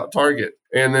mad about Target?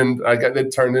 And then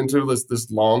it turned into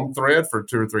this long thread for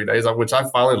 2 or 3 days, which I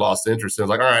finally lost interest in. I was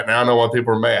like, all right, now I know why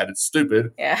people are mad. It's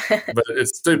stupid. Yeah. But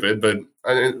it's stupid. But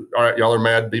all right, y'all are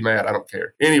mad. Be mad. I don't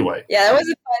care. Anyway. Yeah, that was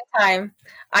a fun time.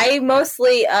 I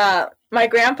mostly, my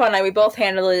grandpa and I, we both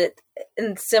handled it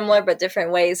in similar but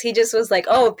different ways. He just was like,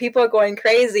 oh, people are going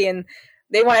crazy and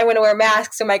they want everyone to wear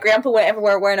masks. So my grandpa went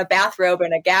everywhere wearing a bathrobe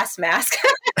and a gas mask.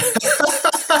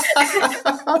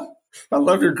 I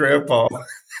love your grandpa.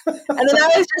 And then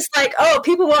I was just like, oh,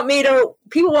 people want me to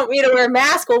wear a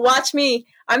mask. Well, watch me.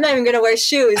 I'm not even going to wear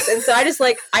shoes. And so I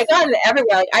got it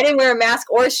everywhere. Like, I didn't wear a mask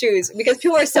or shoes because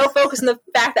people were so focused on the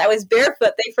fact that I was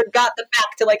barefoot. They forgot the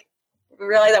fact to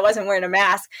realize I wasn't wearing a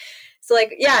mask. So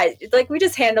we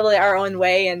just handled it our own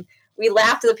way. And we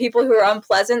laughed at the people who were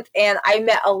unpleasant, and I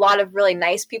met a lot of really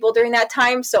nice people during that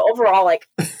time. So overall,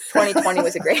 2020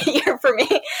 was a great year for me.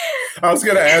 I was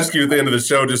going to ask you at the end of the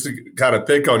show just to kind of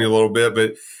pick on you a little bit,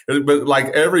 but like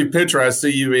every picture I see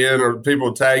you in, or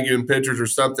people tag you in pictures or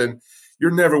something,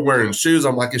 you're never wearing shoes.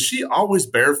 I'm like, is she always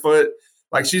barefoot?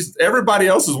 Like, everybody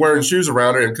else is wearing shoes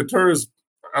around her, and Keturah's,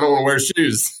 I don't want to wear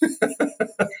shoes.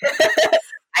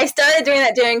 I started doing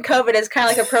that during COVID as kind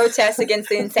of like a protest against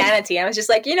the insanity. I was just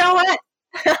like, you know what?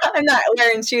 I'm not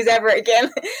wearing shoes ever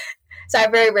again. So I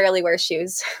very rarely wear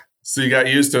shoes. So you got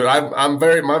used to it. I'm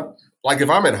if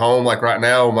I'm at home, like right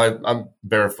now, I'm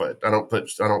barefoot. I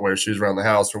don't wear shoes around the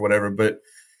house or whatever, but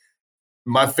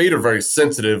my feet are very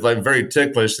sensitive, very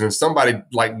ticklish. And if somebody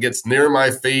gets near my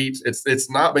feet,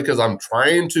 it's not because I'm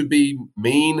trying to be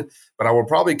mean, but I will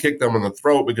probably kick them in the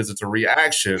throat because it's a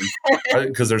reaction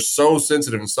because they're so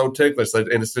sensitive and so ticklish. And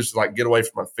it's just get away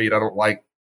from my feet. I don't like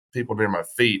people near my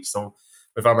feet. So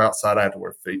if I'm outside, I have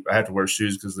to wear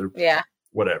shoes because they're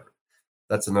whatever.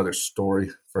 That's another story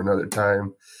for another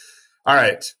time. All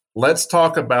right, let's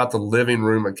talk about the Living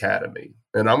Room Academy.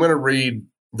 And I'm going to read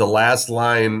the last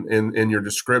line in your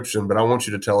description, but I want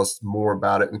you to tell us more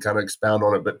about it and kind of expound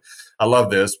on it. But I love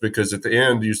this because at the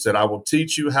end you said, I will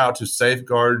teach you how to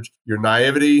safeguard your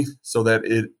naivety so that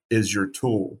it is your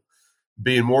tool.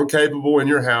 Being more capable in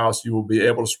your house, you will be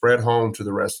able to spread home to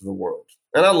the rest of the world.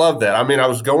 And I love that. I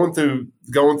was going through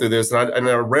this and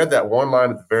I read that one line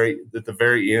at the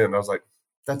very end. I was like,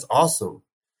 that's awesome.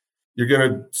 You're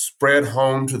going to spread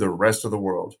home to the rest of the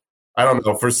world. I don't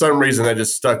know. For some reason, that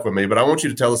just stuck with me. But I want you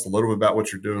to tell us a little bit about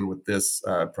what you're doing with this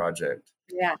project.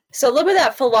 Yeah. So a little bit of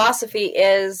that philosophy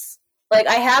is,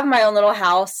 I have my own little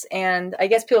house, and I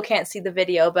guess people can't see the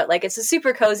video, but, it's a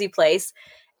super cozy place.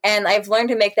 And I've learned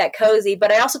to make that cozy.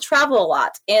 But I also travel a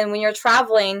lot. And when you're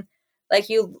traveling, Like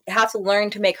you have to learn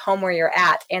to make home where you're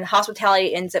at, and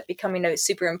hospitality ends up becoming a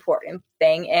super important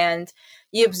thing. And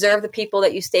you observe the people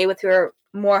that you stay with who are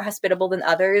more hospitable than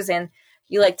others, and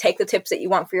you like take the tips that you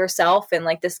want for yourself and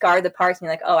like discard the parts, and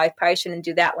you're like, oh, I probably shouldn't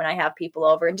do that when I have people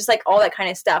over, and just like all that kind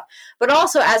of stuff. But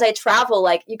also as I travel,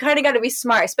 like you kind of got to be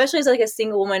smart, especially as like a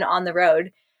single woman on the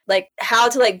road, like how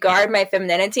to like guard my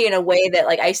femininity in a way that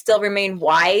like I still remain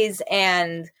wise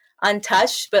and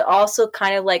untouched, but also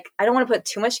kind of like I don't want to put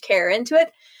too much care into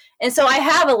it. And so I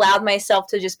have allowed myself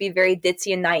to just be very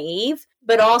ditzy and naive,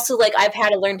 but also like I've had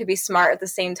to learn to be smart at the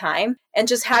same time, and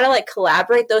just how to like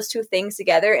collaborate those two things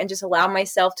together and just allow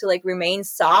myself to like remain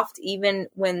soft even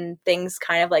when things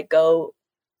kind of like go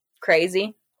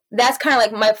crazy. That's kind of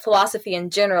like my philosophy in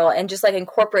general, and just like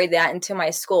incorporate that into my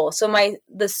school. So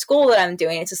the school that I'm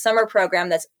doing, it's a summer program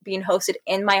that's being hosted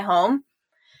in my home.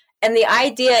 And the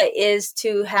idea is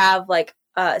to have like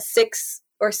 6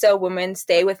 or so women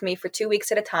stay with me for 2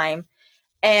 weeks at a time.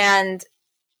 And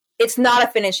it's not a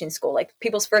finishing school. Like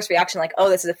people's first reaction, like, oh,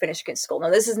 this is a finishing school.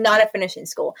 No, this is not a finishing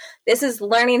school. This is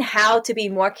learning how to be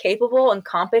more capable and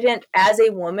competent as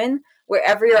a woman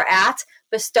wherever you're at,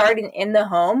 but starting in the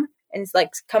home, and it's like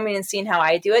coming and seeing how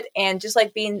I do it, and just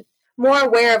like being more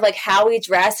aware of like how we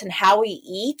dress and how we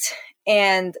eat,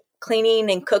 and cleaning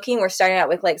and cooking. We're starting out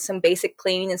with like some basic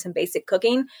cleaning and some basic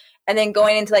cooking, and then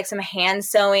going into like some hand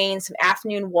sewing, some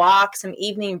afternoon walks, some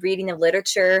evening reading of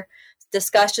literature,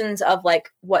 discussions of like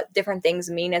what different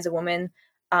things mean as a woman,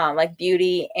 like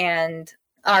beauty, and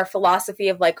our philosophy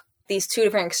of like these two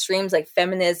different extremes, like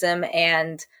feminism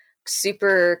and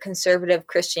super conservative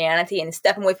Christianity, and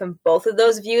stepping away from both of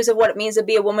those views of what it means to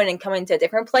be a woman and coming to a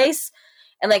different place.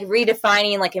 And like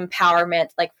redefining like empowerment,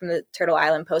 like from the Turtle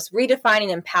Island Post,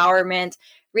 redefining empowerment,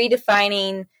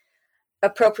 redefining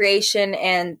appropriation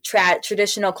and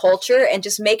traditional culture, and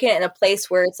just making it in a place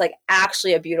where it's like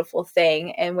actually a beautiful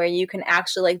thing, and where you can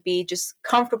actually like be just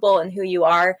comfortable in who you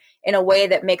are in a way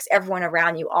that makes everyone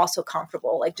around you also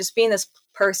comfortable. Like just being this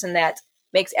person that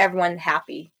makes everyone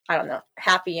happy. I don't know,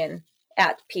 happy and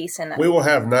at peace. And we will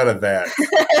have none of that.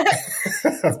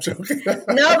 I'm joking.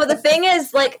 No, but the thing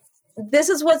is, like, this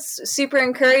is what's super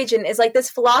encouraging is like this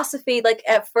philosophy. Like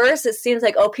at first it seems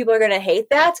like, oh, people are going to hate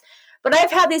that. But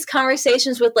I've had these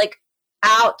conversations with like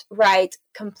outright,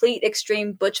 complete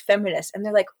extreme butch feminists. And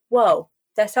they're like, whoa,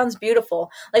 that sounds beautiful.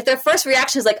 Like their first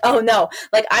reaction is like, oh no,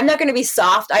 like I'm not going to be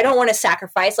soft. I don't want to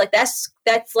sacrifice. Like that's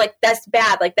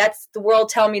bad. Like that's the world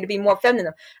telling me to be more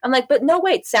feminine. I'm like, but no,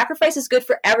 wait, sacrifice is good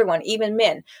for everyone, even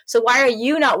men. So why are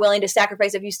you not willing to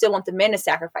sacrifice if you still want the men to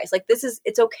sacrifice? Like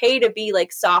it's okay to be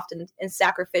like soft and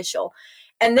sacrificial.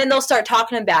 And then they'll start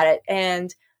talking about it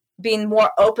and being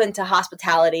more open to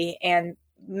hospitality and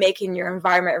making your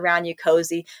environment around you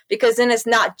cozy, because then it's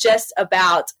not just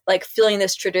about like filling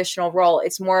this traditional role.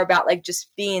 It's more about like just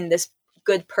being this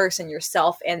good person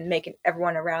yourself and making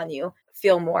everyone around you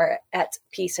feel more at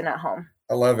peace and at home.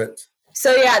 I love it.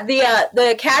 So yeah,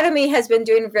 the academy has been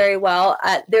doing very well.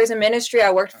 There's a ministry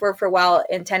I worked for a while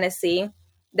in Tennessee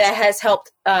that has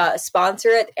helped sponsor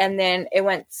it, and then it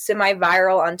went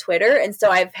semi-viral on Twitter, and so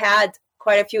I've had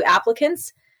quite a few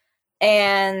applicants.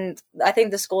 And I think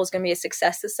the school is going to be a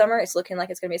success this summer. It's looking like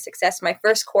it's going to be a success. My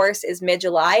first course is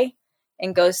mid-July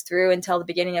and goes through until the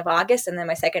beginning of August. And then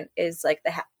my second is like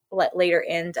the later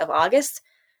end of August.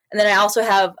 And then I also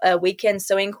have a weekend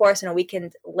sewing course and a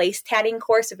weekend lace tatting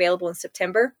course available in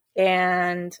September.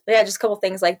 And yeah, just a couple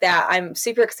things like that. I'm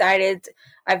super excited.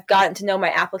 I've gotten to know my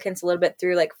applicants a little bit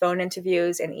through like phone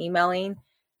interviews and emailing.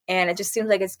 And it just seems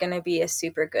like it's going to be a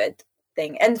super good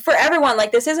thing. And for everyone,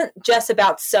 like this isn't just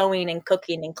about sewing and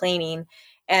cooking and cleaning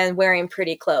and wearing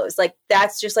pretty clothes. Like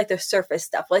that's just like the surface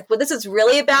stuff. Like what this is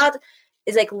really about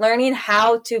is like learning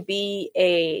how to be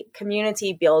a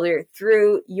community builder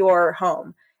through your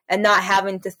home, and not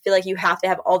having to feel like you have to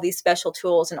have all these special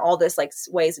tools and all this like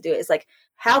ways to do it. It's like,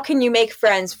 how can you make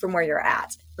friends from where you're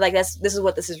at? Like this is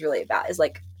what this is really about, is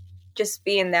like just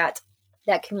being that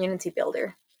community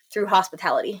builder through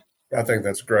hospitality. I think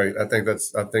that's great. I think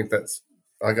that's,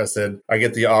 like I said, I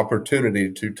get the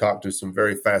opportunity to talk to some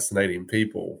very fascinating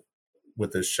people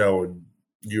with this show, and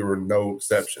you're no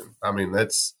exception. I mean,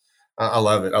 I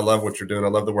love it. I love what you're doing. I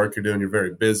love the work you're doing. You're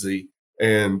very busy.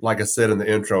 And like I said in the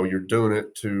intro, you're doing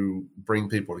it to bring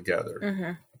people together.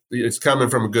 Mm-hmm. It's coming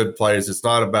from a good place. It's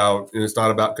not about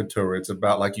Keturah. It's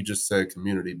about, like you just said,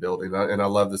 community building. And I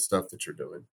love the stuff that you're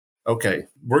doing. Okay,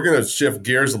 we're going to shift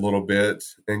gears a little bit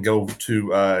and go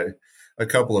to a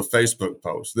couple of Facebook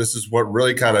posts. This is what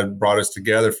really kind of brought us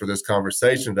together for this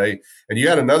conversation today. And you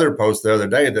had another post the other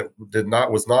day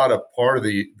that was not a part of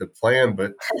the plan,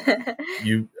 but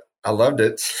I loved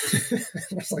it.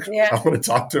 I was like, Yeah. I want to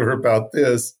talk to her about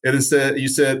this. It is said, you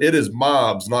said, it is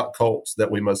mobs, not cults, that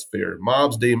we must fear.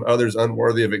 Mobs deem others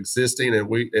unworthy of existing,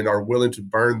 and are willing to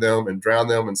burn them and drown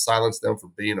them and silence them for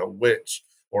being a witch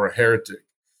or a heretic.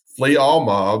 Flee all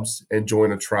mobs and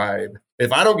join a tribe.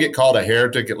 If I don't get called a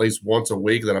heretic at least once a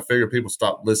week, then I figure people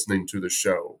stop listening to the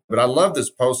show. But I love this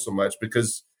post so much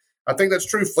because I think that's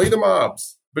true. Flee the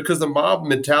mobs. Because the mob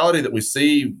mentality that we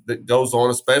see that goes on,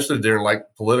 especially during like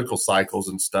political cycles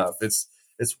and stuff, it's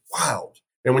wild.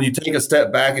 And when you take a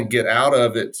step back and get out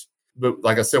of it, but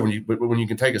like I said, when you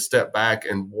can take a step back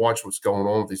and watch what's going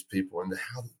on with these people and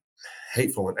how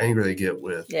hateful and angry they get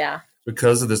with,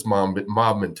 because of this mob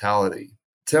mentality.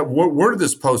 Where did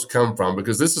this post come from?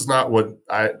 Because this is not what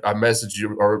I messaged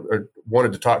you or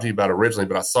wanted to talk to you about originally,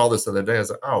 but I saw this the other day. I was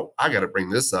like, oh, I got to bring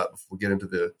this up before we get into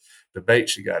the debate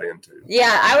she got into.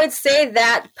 Yeah, I would say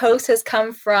that post has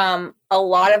come from a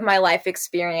lot of my life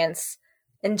experience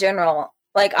in general.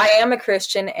 Like, I am a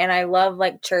Christian and I love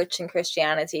like church and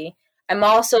Christianity. I'm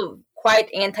also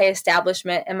quite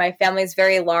anti-establishment, and my family is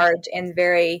very large and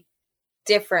very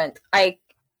different.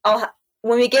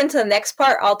 When we get into the next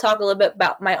part, I'll talk a little bit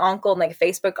about my uncle and like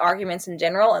Facebook arguments in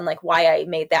general and like why I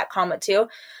made that comment too.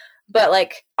 But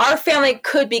like, our family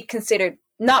could be considered,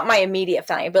 not my immediate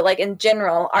family, but like in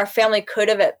general, our family could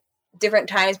have at different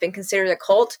times been considered a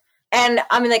cult. And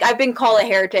I mean, like, I've been called a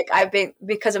heretic.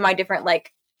 Because of my different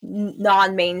like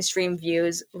non-mainstream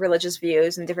views, religious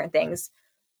views and different things.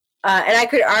 And I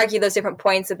could argue those different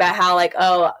points about how like,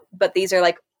 oh, but these are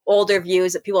like older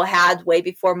views that people had way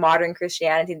before modern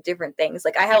Christianity and different things.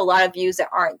 Like, I have a lot of views that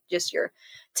aren't just your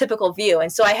typical view.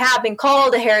 And so I have been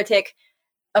called a heretic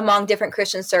among different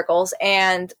Christian circles,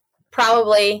 and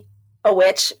probably a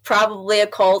witch, probably a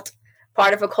cult,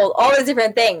 part of a cult, all those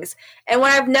different things. And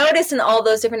what I've noticed in all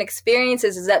those different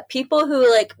experiences is that people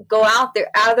who like go out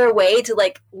of their way to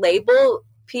like label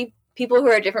people who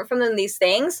are different from them these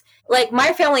things, like,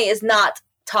 my family is not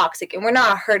toxic and we're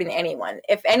not hurting anyone.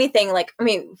 If anything, like, I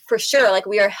mean, for sure, like,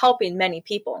 we are helping many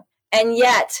people, and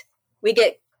yet we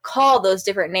get called those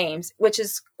different names, which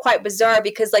is quite bizarre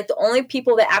because like the only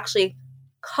people that actually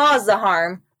cause the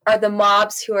harm are the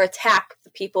mobs who attack the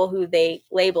people who they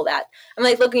label that. I'm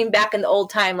like looking back in the old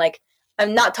time, like,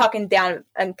 I'm not talking down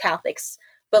on Catholics,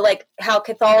 but like how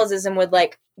Catholicism would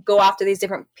like go after these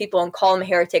different people and call them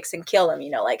heretics and kill them,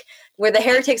 you know, like where the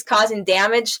heretics causing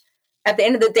damage, at the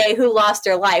end of the day, who lost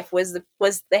their life was the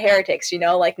heretics, you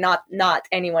know, like not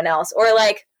anyone else. Or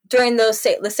like during the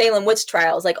Salem witch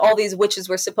trials, like all these witches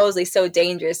were supposedly so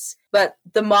dangerous, but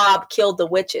the mob killed the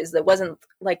witches. That wasn't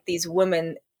like these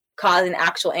women causing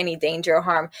actual any danger or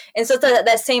harm. And so it's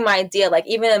that same idea, like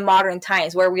even in modern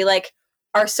times where we like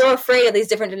are so afraid of these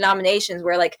different denominations,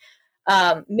 where like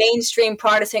mainstream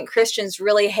Protestant Christians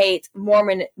really hate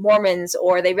Mormons,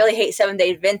 or they really hate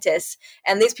Seventh-day Adventists,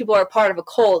 and these people are part of a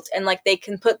cult, and like they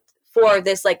can put forward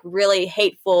this like really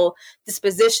hateful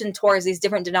disposition towards these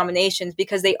different denominations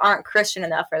because they aren't Christian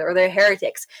enough, or they're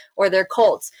heretics, or they're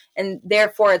cults, and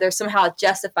therefore they're somehow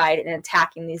justified in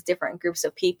attacking these different groups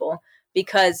of people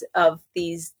because of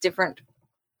these different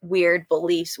weird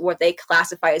beliefs, what they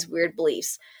classify as weird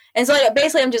beliefs. And so like,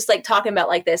 basically I'm just like talking about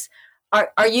like this.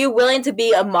 Are you willing to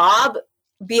be a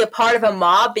part of a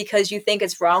mob because you think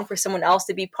it's wrong for someone else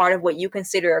to be part of what you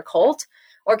consider a cult?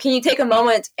 Or can you take a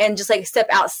moment and just like step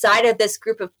outside of this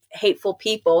group of hateful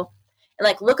people and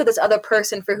like look at this other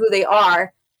person for who they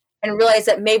are and realize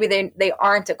that maybe they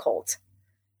aren't a cult,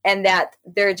 and that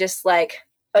they're just like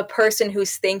a person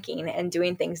who's thinking and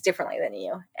doing things differently than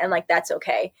you, and like that's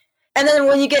okay. And then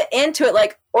when you get into it,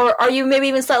 like, or are you maybe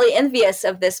even slightly envious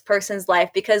of this person's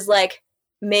life because like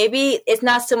maybe it's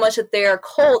not so much that they're a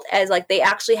cult as like they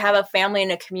actually have a family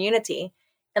and a community.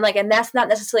 And like, and that's not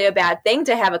necessarily a bad thing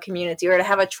to have a community or to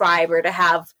have a tribe or to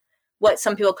have what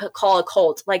some people could call a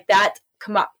cult. Like that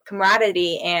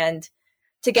camaraderie and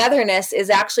togetherness is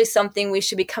actually something we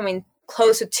should be coming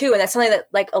closer to. And that's something that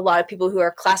like a lot of people who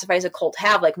are classified as a cult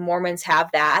have, like Mormons have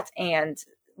that. And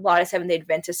a lot of Seventh-day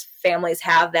Adventist families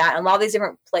have that. And a lot of these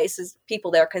different places, people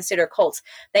that are considered cults,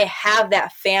 they have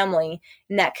that family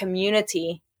and that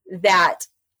community that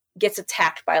gets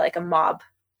attacked by like a mob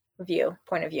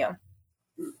point of view.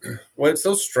 Well, it's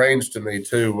so strange to me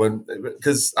too,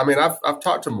 because I mean, I've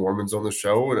talked to Mormons on the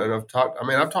show, and I've talked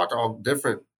to all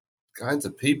different kinds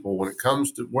of people when it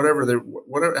comes to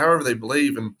however they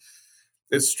believe, and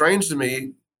it's strange to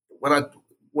me when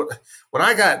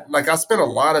I got, like, I spent a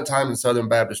lot of time in Southern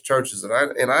Baptist churches, and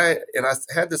I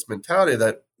had this mentality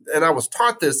that, and I was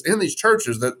taught this in these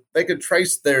churches, that they could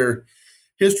trace their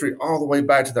history all the way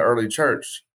back to the early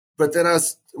church. But then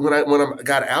when I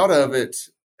got out of it,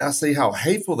 I see how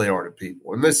hateful they are to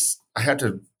people. And this, I had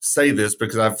to say this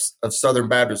because I've of Southern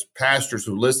Baptist pastors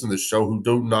who listen to the show who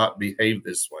do not behave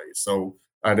this way. So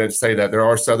I did say that there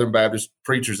are Southern Baptist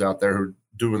preachers out there who are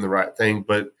doing the right thing,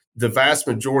 but the vast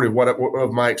majority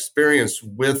of my experience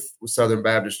with Southern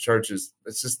Baptist churches,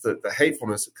 it's just the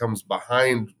hatefulness that comes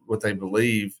behind what they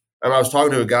believe. And I was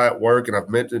talking to a guy at work, and I've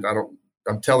mentioned,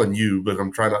 I'm telling you, but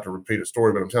I'm trying not to repeat a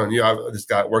story, but I'm telling you, this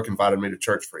guy at work invited me to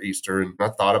church for Easter, and I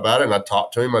thought about it, and I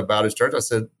talked to him about his church. I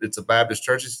said, it's a Baptist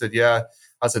church. He said, yeah.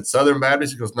 I said, Southern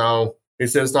Baptist? He goes, no. He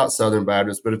said, it's not Southern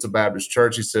Baptist, but it's a Baptist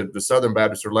church. He said, the Southern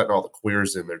Baptists are letting all the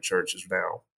queers in their churches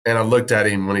now. And I looked at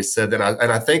him when he said that,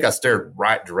 and I think I stared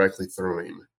right directly through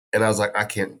him. And I was like, I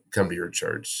can't come to your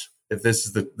church. If this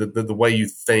is the way you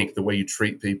think, the way you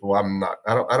treat people,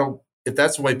 if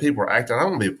that's the way people are acting, I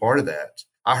don't want to be a part of that.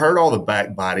 I heard all the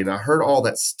backbiting. I heard all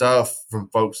that stuff from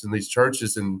folks in these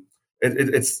churches, and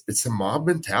it's a mob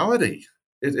mentality.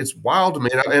 It's wild to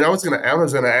me. And I was going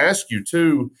to ask you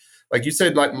too, like you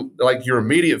said, like your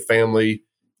immediate family,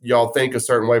 y'all think a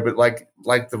certain way, but like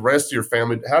the rest of your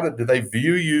family, do they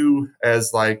view you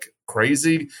as like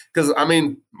crazy? Because I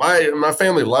mean, my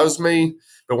family loves me,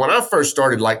 but when I first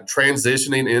started like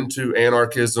transitioning into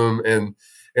anarchism and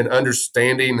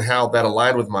understanding how that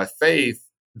aligned with my faith,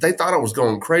 they thought I was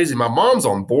going crazy. My mom's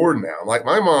on board now. Like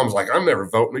my mom's like, I'm never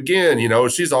voting again. You know,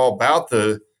 she's all about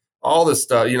all the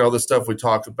stuff, you know, the stuff we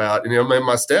talked about. And, you know,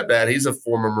 my stepdad, he's a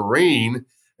former Marine,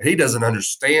 and he doesn't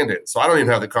understand it. So I don't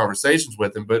even have the conversations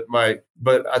with him. But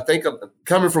I think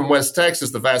coming from West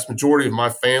Texas, the vast majority of my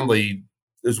family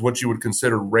is what you would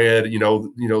consider red, you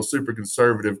know, super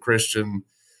conservative Christian.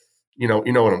 You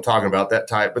know what I'm talking about, that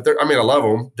type. But I love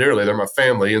them dearly. They're my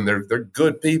family, and they're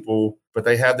good people. But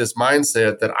they have this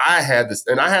mindset that I had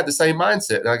the same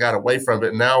mindset, and I got away from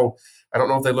it. And now I don't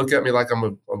know if they look at me like I'm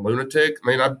a lunatic. I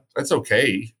mean, that's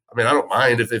okay. I mean, I don't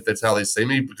mind if that's how they see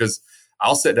me, because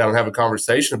I'll sit down and have a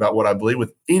conversation about what I believe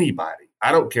with anybody.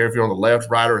 I don't care if you're on the left,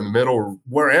 right, or in the middle, or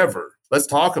wherever. Let's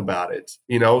talk about it.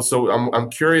 You know, so I'm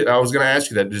curious. I was going to ask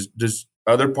you that. Does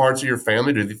other parts of your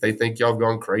family, do they think y'all have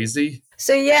gone crazy?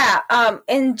 So yeah,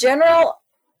 in general,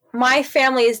 my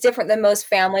family is different than most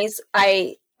families.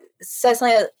 I said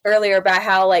something earlier about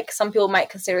how like some people might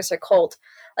consider us a cult.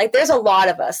 Like there's a lot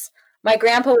of us. My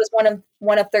grandpa was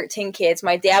one of 13 kids.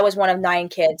 My dad was one of 9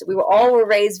 kids. We were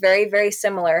raised very, very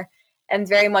similar and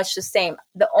very much the same.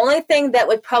 The only thing that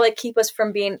would probably keep us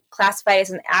from being classified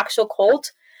as an actual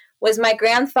cult was my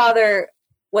grandfather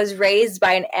was raised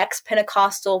by an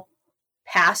ex-Pentecostal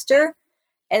pastor.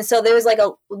 And so there was like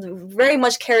a very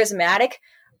much charismatic,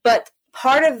 but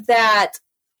part of that,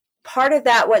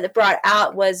 what it brought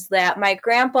out was that my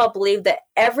grandpa believed that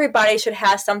everybody should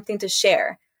have something to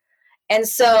share. And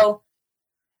so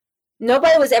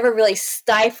nobody was ever really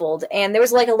stifled. And there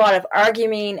was like a lot of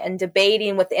arguing and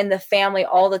debating within the family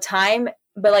all the time.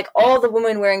 But like all the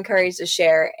women were encouraged to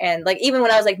share. And like even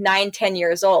when I was like 9, 10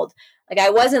 years old, like I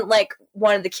wasn't like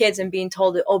one of the kids and being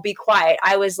told, oh, be quiet.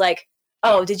 I was like,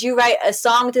 oh, did you write a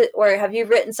song or have you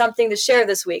written something to share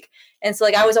this week? And so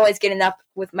like I was always getting up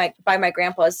by my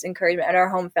grandpa's encouragement at our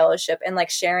home fellowship and like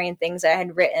sharing things I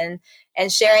had written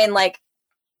and sharing like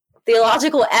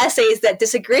theological essays that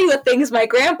disagree with things my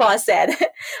grandpa said.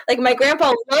 Like my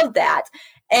grandpa loved that.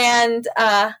 And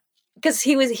because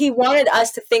he wanted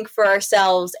us to think for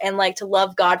ourselves and like to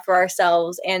love God for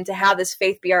ourselves and to have this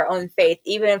faith be our own faith,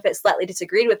 even if it slightly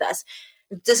disagreed with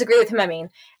him, I mean.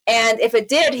 And if it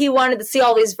did, he wanted to see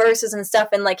all these verses and stuff,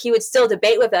 and like he would still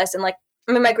debate with us. And like,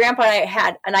 I mean, my grandpa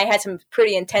and I had some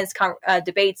pretty intense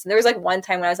debates. And there was like one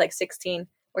time when I was like 16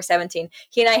 or 17,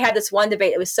 he and I had this one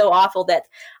debate. It was so awful that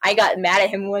I got mad at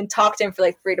him and wouldn't talk to him for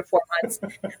like 3 to 4 months.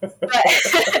 But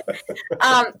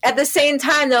at the same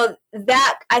time, though,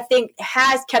 that I think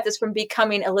has kept us from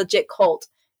becoming a legit cult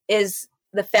is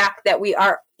the fact that we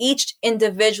are each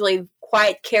individually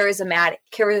quite charismatic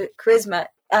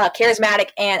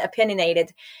and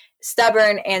opinionated,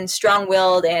 stubborn and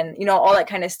strong-willed and, you know, all that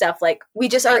kind of stuff. Like we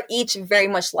just are each very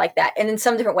much like that. And in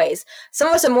some different ways, some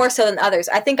of us are more so than others.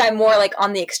 I think I'm more like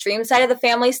on the extreme side of the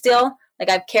family still. Like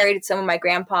I've carried some of my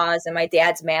grandpa's and my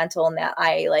dad's mantle, and that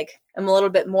I like am a little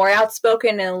bit more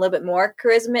outspoken and a little bit more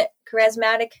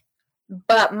charismatic.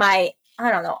 But I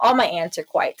don't know, all my aunts are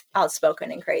quite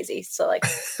outspoken and crazy. So like,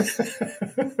 I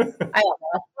don't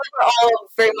know. We're all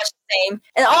very much the same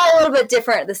and all a little bit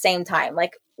different at the same time.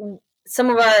 Like some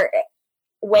of our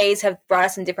ways have brought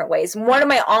us in different ways. One of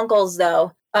my uncles,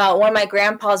 though, one of my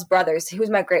grandpa's brothers, who's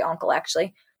my great uncle,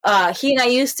 actually, he and I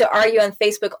used to argue on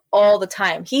Facebook all the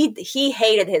time. He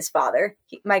hated his father,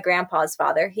 my grandpa's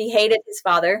father. He hated his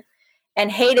father. and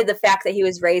hated the fact that he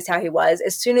was raised how he was.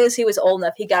 As soon as he was old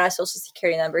enough, he got a social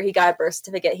security number, he got a birth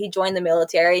certificate, he joined the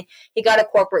military, he got a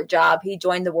corporate job, he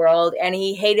joined the world, and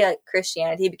he hated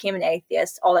Christianity. He became an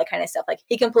atheist, all that kind of stuff. Like,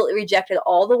 he completely rejected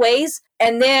all the ways.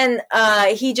 And then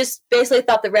he just basically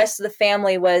thought the rest of the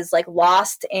family was like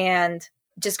lost and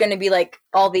just going to be like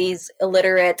all these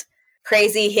illiterate,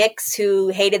 crazy hicks who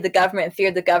hated the government and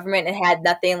feared the government and had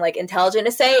nothing like intelligent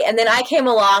to say. And then I came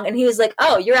along and he was like,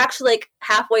 oh, you're actually like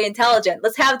halfway intelligent.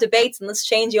 Let's have debates and let's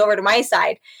change you over to my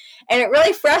side. And it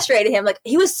really frustrated him. Like,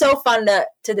 he was so fun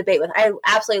to debate with. I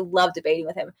absolutely loved debating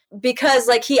with him because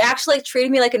like he actually like,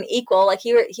 treated me like an equal. Like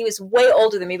he was way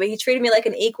older than me, but he treated me like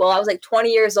an equal. I was like 20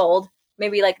 years old.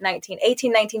 Maybe like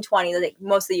 18, 19, 20, like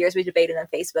most of the years we debated on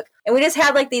Facebook. And we just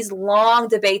had like these long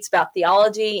debates about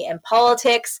theology and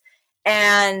politics.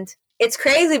 And it's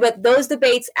crazy, but those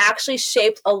debates actually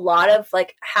shaped a lot of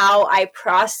like how I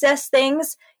process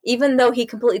things, even though he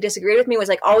completely disagreed with me, was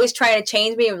like always trying to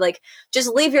change me, like just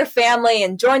leave your family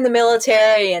and join the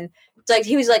military. And it's like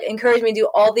he was like encouraging me to do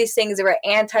all these things that were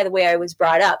anti the way I was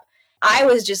brought up. I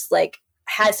was just like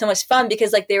had so much fun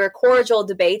because like they were cordial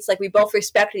debates, like we both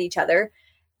respected each other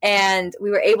and we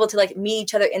were able to like meet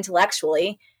each other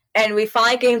intellectually. And we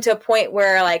finally came to a point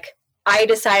where like I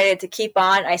decided to keep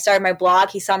on. I started my blog.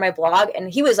 He saw my blog and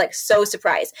he was like so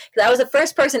surprised because I was the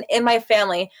first person in my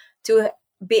family to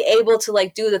be able to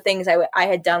like do the things I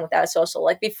had done without a social.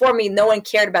 Like before me, no one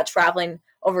cared about traveling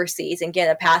overseas and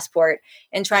getting a passport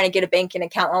and trying to get a banking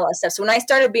account and all that stuff. So when I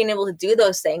started being able to do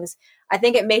those things, I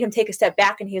think it made him take a step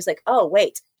back and he was like, oh,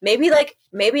 wait, maybe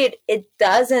it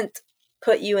doesn't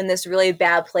put you in this really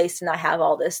bad place to not have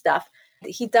all this stuff.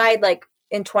 He died like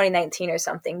in 2019 or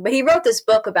something, but he wrote this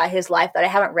book about his life that I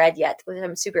haven't read yet, which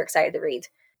I'm super excited to read.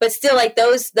 But still, like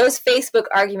those Facebook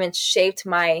arguments shaped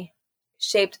my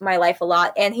life a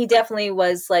lot. And he definitely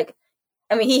was like,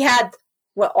 I mean, he had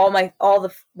what all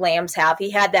the lambs have.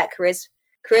 He had that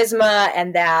charisma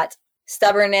and that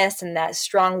stubbornness and that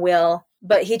strong will,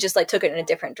 but he just like took it in a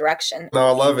different direction. No,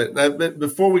 I love it. But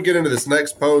before we get into this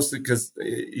next post, because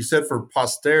you said for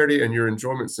posterity and your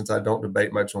enjoyment, since I don't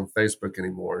debate much on Facebook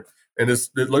anymore, and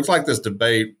it looks like this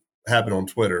debate happened on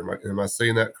Twitter. Am I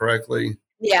seeing that correctly?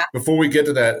 Yeah. Before we get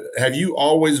to that, have you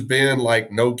always been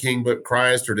like no king but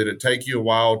Christ, or did it take you a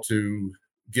while to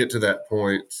get to that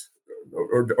point?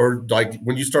 Or like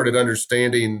when you started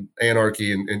understanding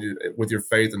anarchy and with your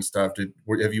faith and stuff,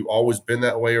 have you always been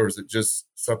that way, or is it just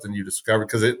something you discovered?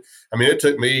 Because it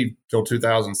took me till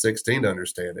 2016 to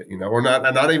understand it, or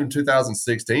not even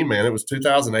 2016, man. It was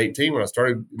 2018 when I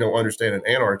started, understanding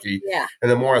anarchy. Yeah.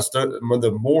 And the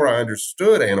more I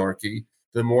understood anarchy,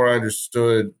 the more I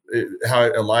understood how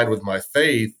it aligned with my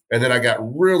faith. And then I got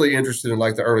really interested in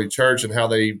like the early church and how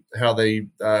they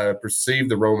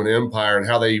perceived the Roman Empire and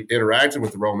how they interacted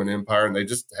with the Roman Empire, and they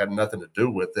just had nothing to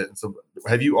do with it. And so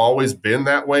have you always been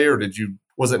that way, or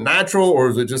was it natural, or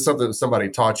was it just something that somebody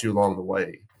taught you along the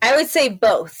way? I would say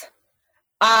both.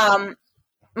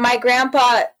 My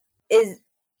grandpa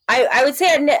I would say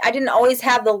I didn't always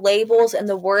have the labels and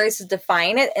the words to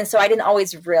define it. And so I didn't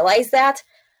always realize that.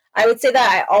 I would say that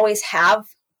I always have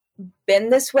been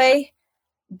this way,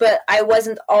 but I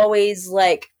wasn't always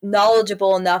like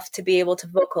knowledgeable enough to be able to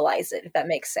vocalize it, if that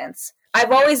makes sense.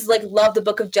 I've always like loved the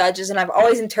Book of Judges, and I've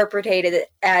always interpreted it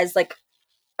as like,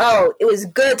 oh, it was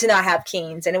good to not have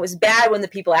kings, and it was bad when the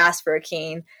people asked for a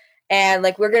king, and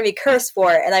like we're going to be cursed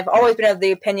for it. And I've always been of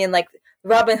the opinion like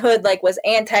Robin Hood like was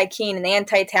anti-king and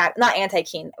anti-tax, not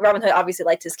anti-king. Robin Hood obviously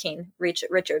liked his king,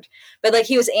 Richard, but like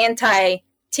he was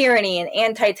anti-tyranny and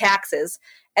anti-taxes.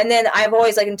 And then I've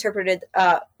always like interpreted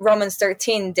Romans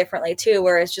 13 differently too,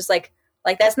 where it's just like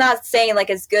that's not saying like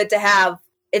it's good to have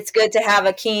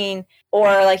a king, or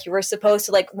like you were supposed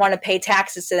to like want to pay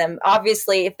taxes to them.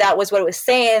 Obviously, if that was what it was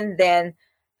saying, then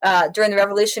during the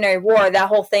Revolutionary War, that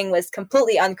whole thing was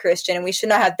completely unchristian, and we should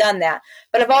not have done that.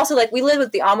 But I've also like we lived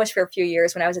with the Amish for a few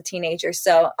years when I was a teenager,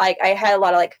 so I had a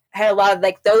lot of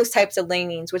like those types of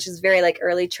leanings, which is very like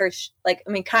early church. Like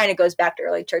kind of goes back to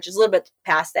early church. It's a little bit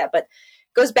past that, but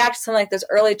goes back to some like those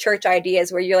early church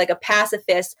ideas where you're like a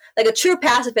pacifist. Like a true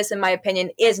pacifist, in my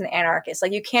opinion, is an anarchist.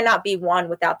 Like you cannot be one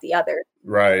without the other.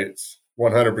 Right.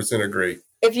 100% agree.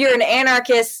 If you're an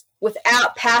anarchist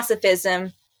without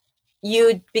pacifism,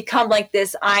 you become like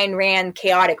this Ayn Rand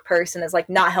chaotic person that's like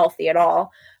not healthy at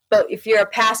all. But if you're a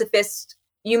pacifist,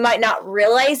 you might not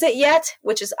realize it yet,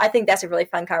 which is, I think that's a really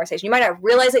fun conversation. You might not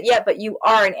realize it yet, but you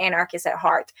are an anarchist at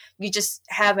heart. You just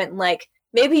haven't like,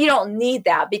 maybe you don't need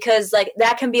that, because like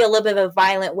that can be a little bit of a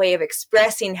violent way of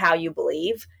expressing how you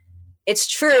believe. It's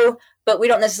true, but we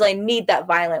don't necessarily need that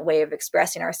violent way of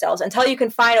expressing ourselves until you can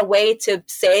find a way to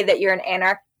say that you're an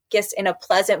anarchist in a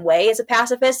pleasant way as a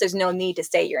pacifist, there's no need to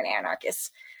say you're an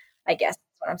anarchist, I guess is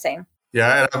what I'm saying.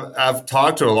 Yeah, and I've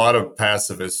talked to a lot of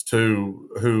pacifists too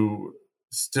who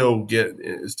still get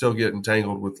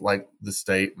entangled with like the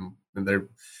state, and they're,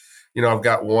 I've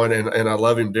got one, and I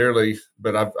love him dearly,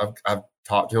 but I've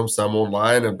talked to him some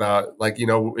online about, like,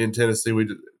 in Tennessee we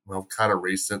did, well, kind of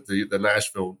recent, the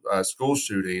Nashville school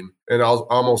shooting, and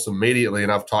almost immediately,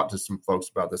 and I've talked to some folks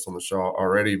about this on the show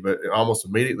already, but almost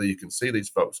immediately you can see these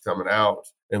folks coming out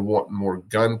and wanting more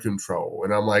gun control,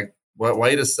 and I'm like, well,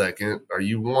 wait a second, are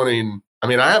you wanting? I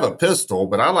mean, I have a pistol,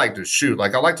 but I like to shoot.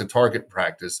 Like, I like to target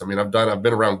practice. I mean, I've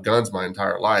been around guns my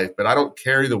entire life, but I don't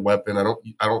carry the weapon. I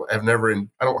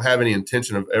don't have any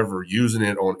intention of ever using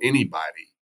it on anybody.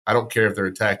 I don't care if they're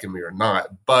attacking me or not.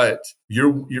 But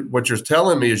what you're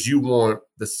telling me is you want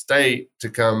the state to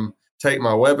come take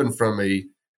my weapon from me,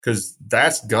 because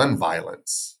that's gun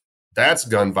violence. That's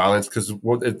gun violence, because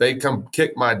if they come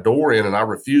kick my door in and I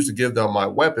refuse to give them my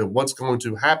weapon, what's going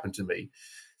to happen to me?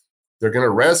 They're going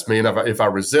to arrest me, and if I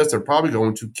resist, they're probably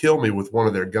going to kill me with one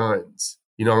of their guns.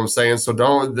 You know what I'm saying? So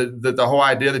the whole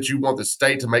idea that you want the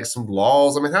state to make some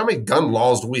laws. I mean, how many gun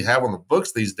laws do we have on the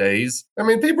books these days? I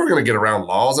mean, people are going to get around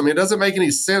laws. I mean, it doesn't make any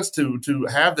sense to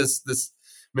have this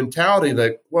mentality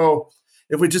that, well,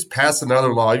 if we just pass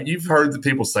another law. You've heard the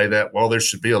people say that, well, there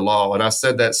should be a law. And I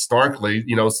said that starkly,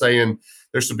 saying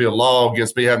there should be a law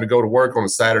against me having to go to work on a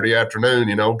Saturday afternoon,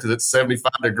 because it's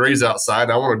 75 degrees outside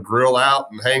and I want to grill out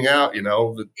and hang out,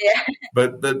 Yeah.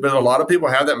 But a lot of people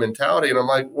have that mentality. And I'm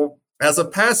like, well, as a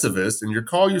pacifist, and you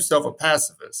call yourself a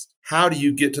pacifist, how do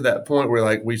you get to that point where,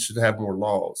 like, we should have more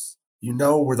laws? You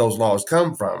know where those laws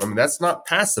come from. I mean, that's not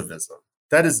pacifism.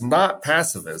 That is not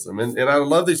pacifism. And I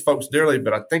love these folks dearly,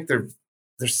 but I think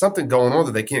there's something going on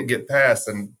that they can't get past.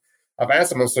 And I've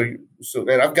asked them,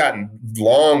 and I've gotten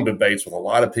long debates with a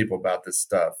lot of people about this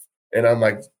stuff. And I'm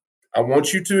like, I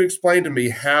want you to explain to me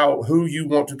who you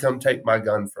want to come take my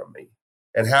gun from me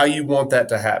and how you want that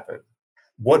to happen.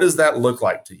 What does that look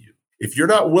like to you? If you're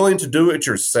not willing to do it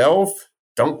yourself,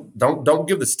 don't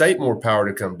give the state more power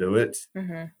to come do it.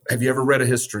 Mm-hmm. Have you ever read a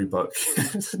history book?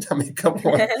 I mean, come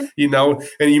on,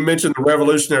 and you mentioned the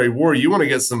Revolutionary War. You want to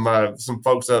get some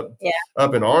folks up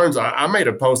in arms. I made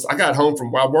a post.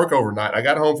 I work overnight. I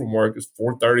got home from work. It's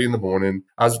 4:30 in the morning.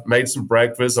 I made some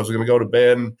breakfast. I was going to go to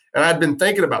bed, and I'd been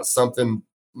thinking about something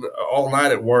all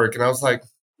night at work. And I was like,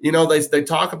 they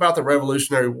talk about the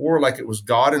Revolutionary War like it was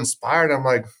God inspired. I'm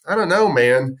like, I don't know,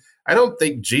 man. I don't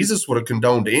think Jesus would have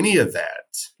condoned any of that.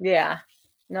 Yeah,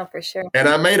 no, for sure. And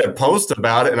I made a post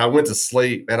about it, and I went to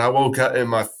sleep, and I woke up and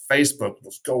my Facebook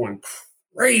was going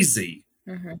crazy.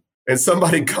 Mm-hmm. And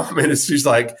somebody commented, she's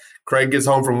like, Craig gets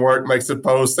home from work, makes a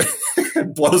post,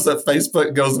 blows up Facebook,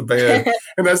 and goes to bed.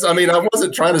 And I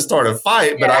wasn't trying to start a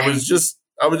fight, but it was just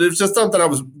something I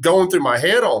was going through my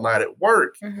head all night at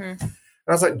work. Mm-hmm. And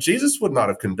I was like, Jesus would not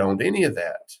have condoned any of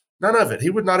that. None of it.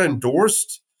 He would not have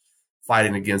endorsed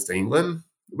fighting against England.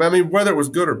 I mean, whether it was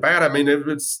good or bad, I mean,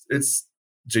 it's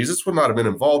Jesus would not have been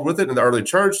involved with it in the early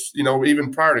church.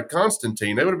 Even prior to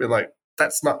Constantine, they would have been like,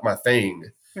 "That's not my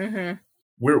thing. Mm-hmm.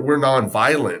 We're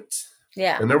nonviolent."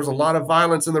 Yeah, and there was a lot of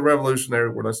violence in the Revolutionary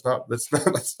War. Let's not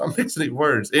mix any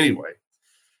words. Anyway,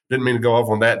 didn't mean to go off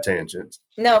on that tangent.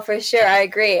 No, for sure, I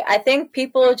agree. I think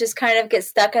people just kind of get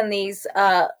stuck in these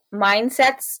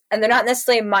mindsets, and they're not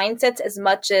necessarily mindsets as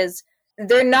much as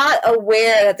they're not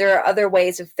aware that there are other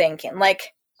ways of thinking.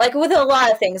 Like with a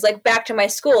lot of things, like back to my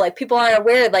school, like people aren't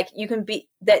aware like you can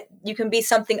be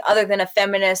something other than a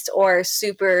feminist or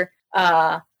super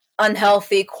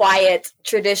unhealthy, quiet,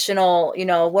 traditional,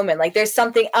 woman. Like there's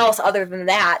something else other than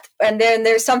that. And then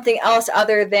there's something else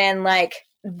other than like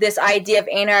this idea of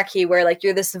anarchy where like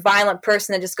you're this violent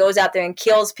person that just goes out there and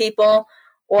kills people,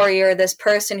 or you're this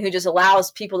person who just allows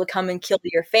people to come and kill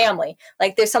your family.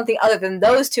 Like there's something other than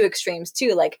those two extremes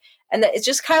too. Like, and it's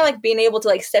just kind of like being able to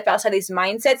like step outside these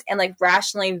mindsets and like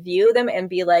rationally view them and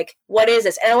be like, what is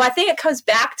this? And what I think it comes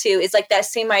back to is like that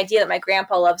same idea that my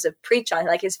grandpa loves to preach on,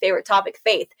 like his favorite topic,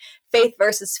 faith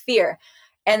versus fear.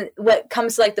 And what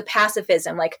comes to like the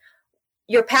pacifism, like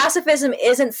your pacifism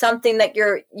isn't something that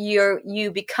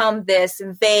you become this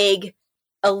vague,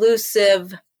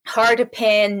 elusive, hard to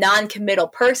pin, non-committal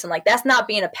person. Like that's not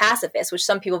being a pacifist, which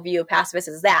some people view a pacifist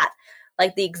as that,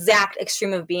 like the exact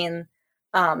extreme of being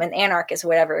an anarchist or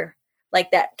whatever,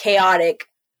 like that chaotic,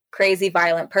 crazy,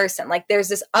 violent person. Like there's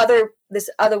this other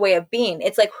way of being.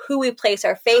 It's like who we place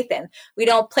our faith in. We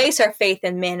don't place our faith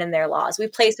in men and their laws. We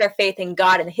place our faith in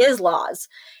God and his laws.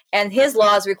 And his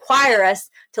laws require us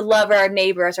to love our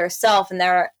neighbor as ourselves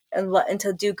and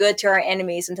to do good to our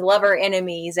enemies and to love our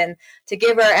enemies and to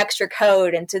give our extra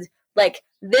code and to like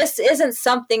this isn't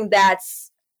something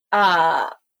that's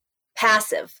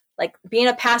passive. Like being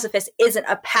a pacifist isn't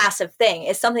a passive thing.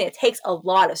 It's something that takes a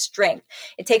lot of strength.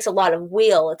 It takes a lot of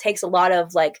will. It takes a lot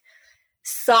of like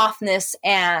softness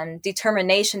and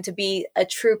determination to be a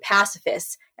true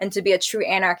pacifist and to be a true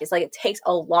anarchist. Like it takes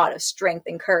a lot of strength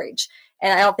and courage.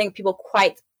 And I don't think people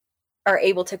quite are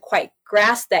able to quite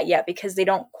grasp that yet because they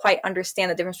don't quite understand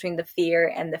the difference between the fear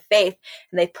and the faith.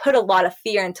 And they put a lot of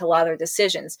fear into a lot of their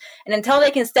decisions. And until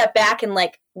they can step back and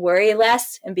like worry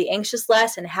less and be anxious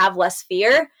less and have less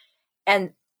fear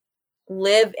and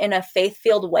live in a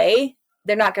faith-filled way,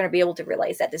 they're not going to be able to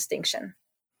realize that distinction.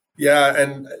 Yeah,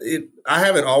 and I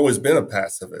haven't always been a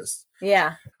pacifist.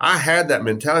 Yeah. I had that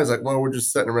mentality. It's like, well, we're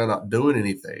just sitting around not doing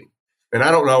anything. And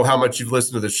I don't know how much you've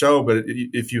listened to the show, but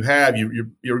if you have,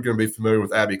 you're going to be familiar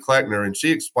with Abby Kleckner. And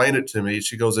she explained it to me.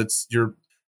 She goes, you're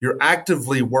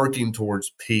actively working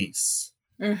towards peace.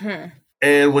 Mm-hmm.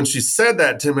 And when she said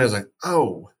that to me, I was like,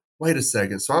 oh, wait a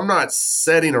second. So I'm not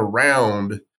sitting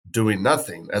around doing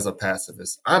nothing as a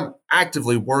pacifist. I'm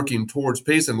actively working towards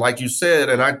peace. And like you said,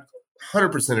 and I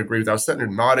 100% agree with you. I was sitting there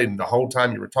nodding the whole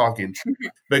time you were talking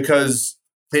because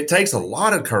it takes a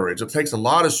lot of courage. It takes a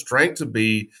lot of strength to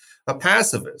be a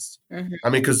pacifist. Mm-hmm. I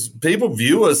mean, because people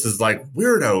view us as like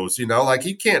weirdos, like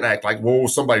you can't act like, well,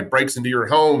 somebody breaks into your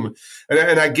home.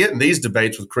 And I get in these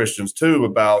debates with Christians too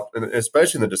about, and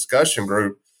especially in the discussion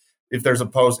group, if there's a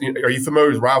post, are you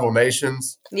familiar with Rival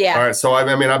Nations? Yeah. All right. So,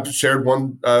 I've shared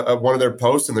one of their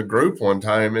posts in the group one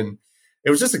time, and it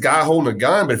was just a guy holding a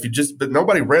gun. But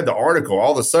nobody read the article.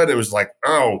 All of a sudden it was like,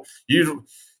 oh,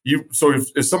 so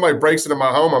if somebody breaks into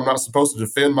my home, I'm not supposed to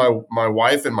defend my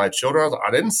wife and my children. I was like,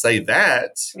 I didn't say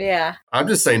that. Yeah. I'm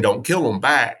just saying don't kill them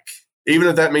back, even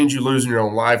if that means you losing your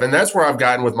own life. And that's where I've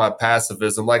gotten with my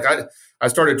pacifism. Like I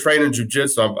started training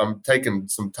jujitsu. I'm taking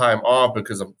some time off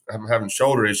because I'm having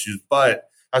shoulder issues, but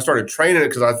I started training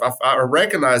it because I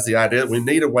recognize the idea that we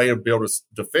need a way to be able to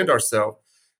defend ourselves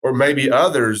or maybe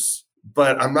others.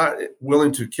 But I'm not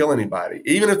willing to kill anybody,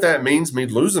 even if that means me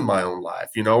losing my own life,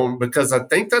 because I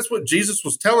think that's what Jesus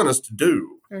was telling us to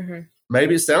do. Mm-hmm.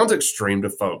 Maybe it sounds extreme to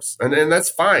folks, and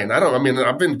that's fine.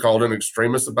 I've been called an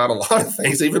extremist about a lot of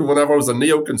things, even when I was a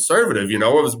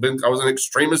neoconservative, I was an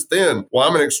extremist then. Well,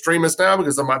 I'm an extremist now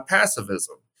because of my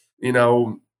pacifism,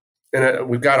 and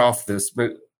we got off this,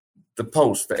 but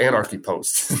the anarchy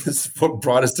post is what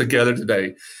brought us together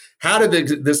today. How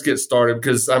did this get started?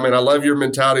 Because, I love your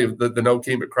mentality of the no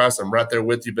king but Christ. I'm right there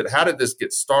with you. But how did this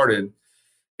get started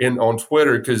on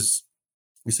Twitter? Because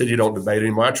you said you don't debate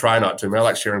anymore. I try not to. I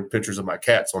like sharing pictures of my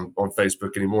cats on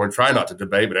Facebook anymore and try not to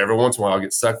debate. But every once in a while, I'll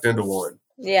get sucked into one.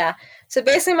 Yeah. So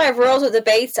basically my rules with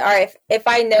debates are if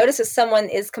I notice that someone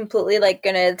is completely like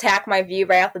going to attack my view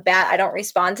right off the bat, I don't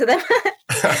respond to them.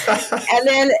 And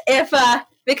then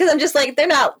because I'm just like, they're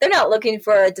not looking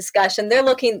for a discussion. They're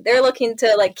looking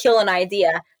to like kill an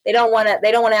idea. They don't want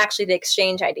to actually to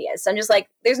exchange ideas. So I'm just like,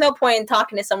 there's no point in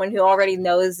talking to someone who already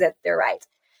knows that they're right.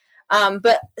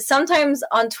 But sometimes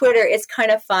on Twitter, it's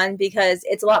kind of fun because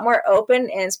it's a lot more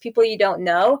open and it's people you don't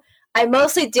know. I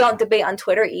mostly don't debate on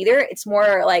Twitter either. It's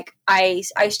more like I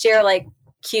share like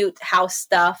cute house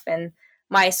stuff and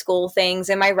my school things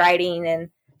and my writing and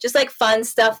just like fun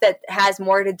stuff that has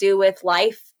more to do with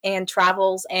life and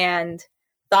travels and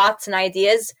thoughts and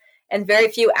ideas and very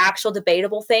few actual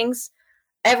debatable things.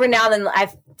 Every now and then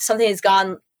something has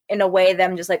gone in a way that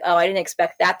I'm just like, oh, I didn't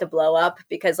expect that to blow up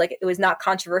because like it was not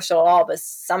controversial at all, but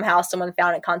somehow someone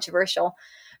found it controversial.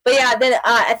 But yeah, then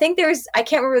I think I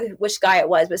can't remember which guy it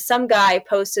was, but some guy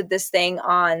posted this thing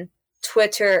on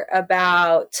Twitter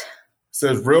about...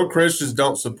 Says real Christians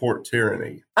don't support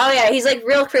tyranny. Oh yeah, he's like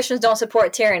real Christians don't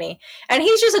support tyranny, and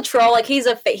he's just a troll. Like he's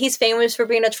famous for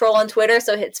being a troll on Twitter,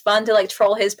 so it's fun to like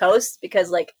troll his posts because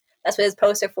like that's what his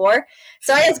posts are for.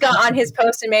 So I just got on his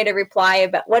post and made a reply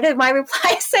about what did my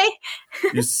reply say?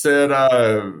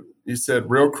 You said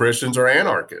real Christians are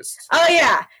anarchists. Oh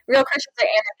yeah, real Christians are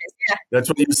anarchists. Yeah, that's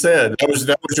what you said. That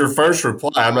was your first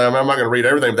reply. I'm not going to read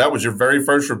everything, but that was your very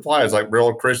first reply. It's like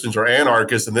real Christians are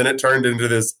anarchists, and then it turned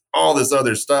into all this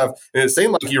other stuff. And it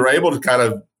seemed like you were able to kind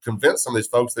of convince some of these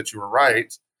folks that you were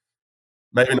right.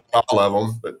 Maybe not all of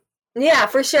them, but yeah,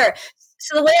 for sure.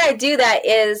 So the way I do that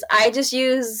is I just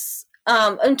use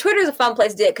and Twitter's a fun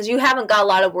place to do it because you haven't got a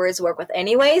lot of words to work with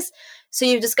anyways. So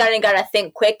you've just got to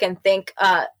think quick and think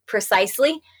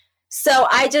precisely. So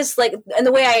I just and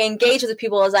the way I engage with the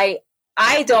people is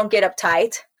I don't get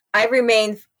uptight.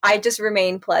 I just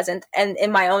remain pleasant and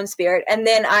in my own spirit. And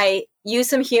then I use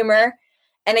some humor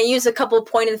and I use a couple of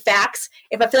pointed facts.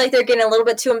 If I feel like they're getting a little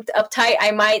bit too uptight,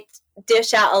 I might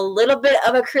dish out a little bit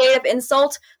of a creative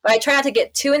insult, but I try not to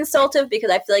get too insultive because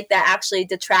I feel like that actually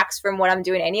detracts from what I'm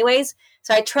doing anyways.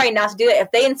 So I try not to do it.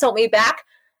 If they insult me back,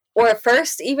 or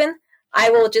first even, I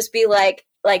will just be like,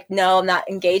 no, I'm not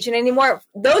engaging anymore.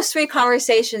 Those 3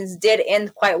 conversations did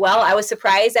end quite well. I was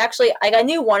surprised, actually. Like, I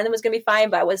knew one of them was going to be fine,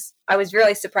 but I was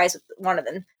really surprised with one of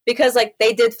them because, like,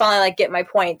 they did finally, like, get my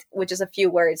point, which is a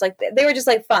few words. Like, they were just,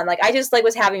 like, fun. Like, I just, like,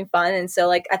 was having fun. And so,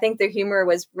 like, I think their humor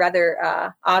was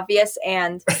rather obvious.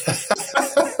 And,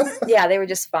 yeah, they were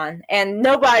just fun. And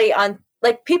nobody on...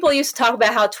 Like, people used to talk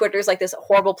about how Twitter is, like, this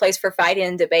horrible place for fighting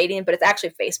and debating, but it's actually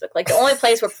Facebook. Like, the only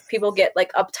place where people get,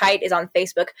 like, uptight is on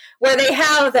Facebook, where they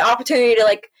have the opportunity to,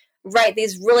 like, write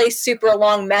these really super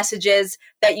long messages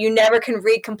that you never can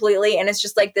read completely, and it's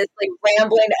just, like, this, like,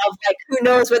 rambling of, like, who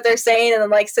knows what they're saying, and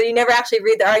then, like, so you never actually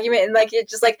read the argument, and, like,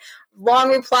 it's just, like, long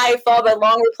reply followed by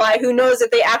long reply. Who knows if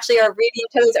they actually are reading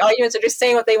each other's arguments or just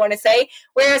saying what they want to say,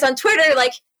 whereas on Twitter,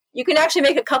 like, you can actually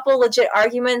make a couple legit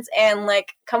arguments and,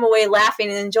 like, come away laughing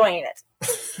and enjoying it.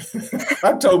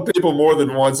 I've told people more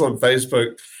than once on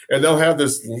Facebook, and they'll have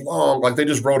this long, like they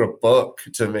just wrote a book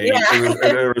to me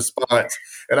in a response.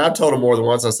 And I've told them more than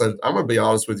once, I said, I'm going to be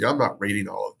honest with you, I'm not reading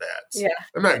all of that. Yeah.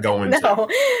 I'm not going to.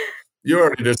 You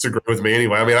already disagree with me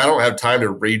anyway. I mean, I don't have time to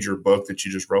read your book that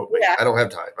you just wrote me. Yeah. I don't have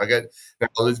time. Now,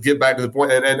 let's get back to the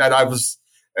point. And I was,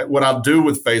 what I'll do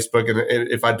with Facebook, and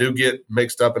if I do get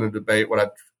mixed up in a debate,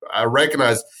 what I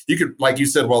recognize, you can, like you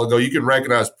said a while ago, you can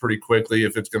recognize pretty quickly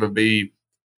if it's going to be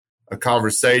a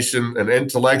conversation, an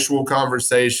intellectual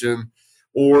conversation,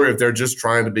 or if they're just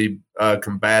trying to be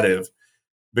combative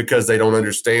because they don't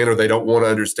understand or they don't want to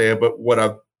understand. But what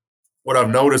I've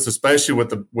noticed, especially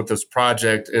with this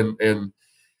project, and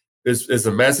is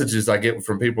the messages I get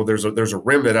from people. There's a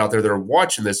remnant out there that are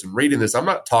watching this and reading this. I'm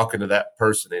not talking to that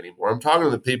person anymore. I'm talking to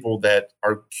the people that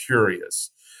are curious,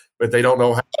 but they don't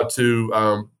know how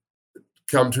to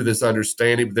come to this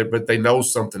understanding, but they know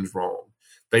something's wrong.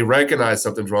 They recognize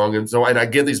something's wrong. And I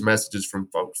get these messages from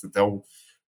folks that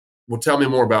will tell me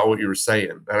more about what you were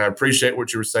saying. And I appreciate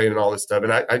what you were saying and all this stuff.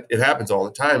 And it happens all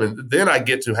the time. And then I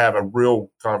get to have a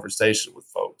real conversation with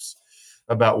folks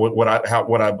about what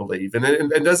I believe. And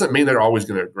it doesn't mean they're always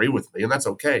going to agree with me, and that's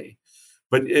okay.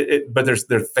 But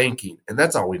they're thinking, and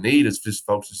that's all we need is just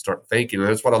folks to start thinking. And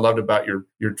that's what I loved about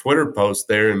your Twitter post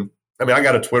there. And I mean, I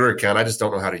got a Twitter account. I just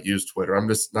don't know how to use Twitter. I'm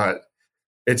just not.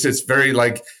 It's just very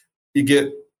like you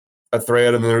get a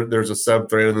thread, and there's a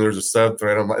sub-thread, and there's a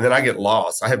sub-thread. And then I get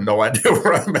lost. I have no idea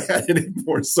where I'm at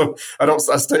anymore. So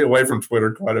I stay away from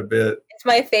Twitter quite a bit. It's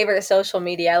my favorite social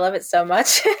media. I love it so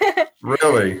much.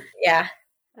 Really? Yeah,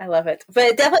 I love it. But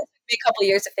it definitely took me a couple of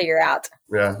years to figure out.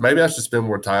 Yeah, maybe I should spend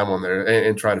more time on there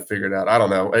and try to figure it out. I don't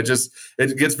know.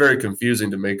 It gets very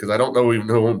confusing to me because I don't even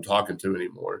know who I'm talking to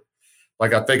anymore.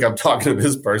 Like, I think I'm talking to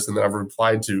this person that I've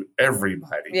replied to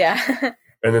everybody. Yeah.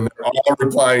 And then they're all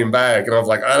replying back. And I was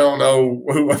like, I don't know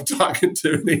who I'm talking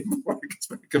to anymore. It's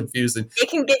very confusing. It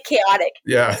can get chaotic.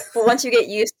 Yeah. But once you get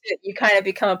used to it, you kind of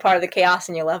become a part of the chaos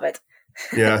and you love it.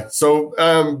 Yeah. So,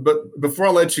 but before I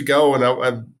let you go,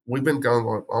 and we've been going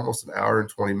on almost an hour and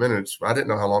 20 minutes. I didn't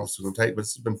know how long this was going to take, but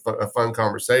it's been a fun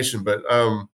conversation. But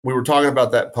we were talking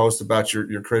about that post about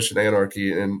your Christian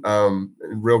anarchy, and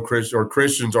real Christian or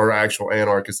Christians are actual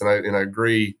anarchists, and I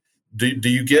agree. Do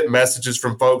you get messages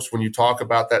from folks when you talk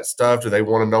about that stuff? Do they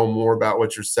want to know more about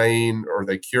what you're saying? Or are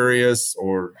they curious?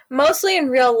 Or mostly in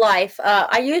real life.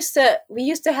 We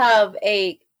used to have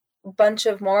a bunch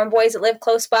of Mormon boys that lived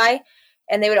close by,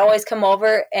 and they would always come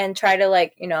over and try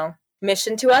to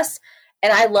mission to us.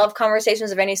 And I love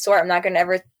conversations of any sort. I'm not going to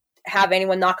ever have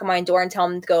anyone knock on my door and tell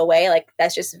them to go away. Like,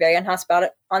 that's just very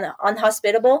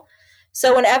unhospitable.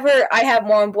 So whenever I have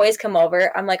Mormon boys come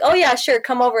over, I'm like, oh yeah, sure,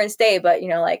 come over and stay. But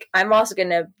I'm also going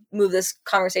to move this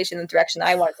conversation in the direction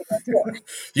I want it to go to.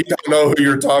 You don't know who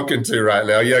you're talking to right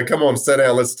now. Yeah, come on, sit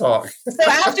down, let's talk. So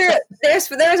after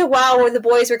there was a while where the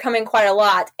boys were coming quite a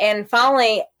lot, and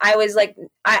finally I was like,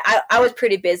 I was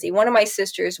pretty busy. One of my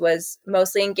sisters was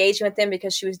mostly engaging with them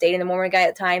because she was dating the Mormon guy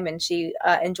at the time, and she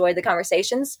enjoyed the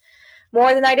conversations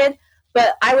more than I did.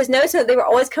 But I was noticing that they were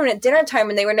always coming at dinner time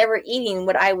and they were never eating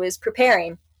what I was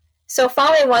preparing. So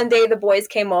finally one day the boys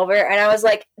came over and I was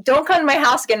like, don't come to my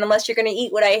house again unless you're going to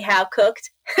eat what I have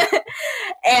cooked.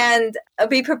 And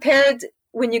be prepared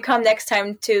when you come next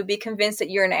time to be convinced that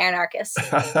you're an anarchist.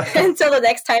 And so the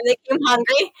next time they came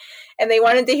hungry and they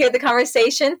wanted to hear the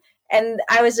conversation. And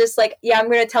I was just like, yeah, I'm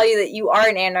going to tell you that you are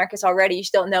an anarchist already. You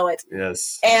just don't know it.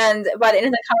 Yes. And by the end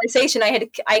of the conversation,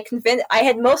 I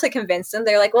had mostly convinced them.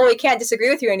 They're like, well, we can't disagree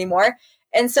with you anymore.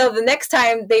 And so the next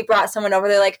time they brought someone over,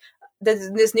 they're like,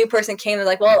 this new person came. They're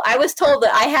like, well, I was told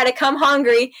that I had to come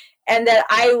hungry and that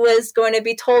I was going to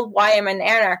be told why I'm an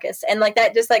anarchist. And like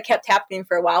that just like kept happening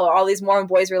for a while. All these Mormon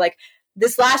boys were like,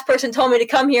 this last person told me to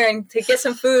come here and to get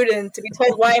some food and to be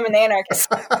told why I'm an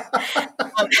anarchist.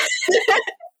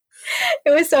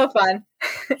 It was so fun.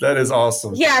 That is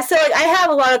awesome. Yeah, so like, I have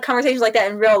a lot of conversations like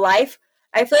that in real life.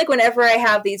 I feel like whenever I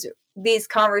have these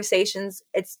conversations,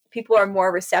 it's people are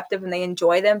more receptive and they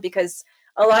enjoy them, because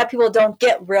a lot of people don't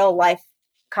get real life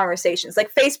conversations.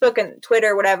 Like Facebook and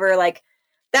Twitter, whatever, like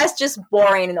that's just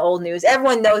boring and old news.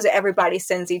 Everyone knows that everybody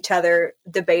sends each other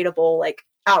debatable, like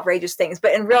outrageous things.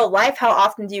 But in real life, how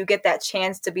often do you get that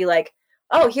chance to be like,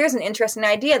 oh, here's an interesting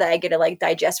idea that I get to like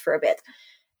digest for a bit?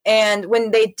 And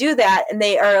when they do that and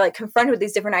they are like confronted with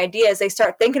these different ideas, they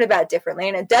start thinking about it differently,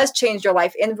 and it does change your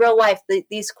life. In real life,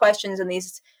 these questions and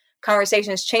these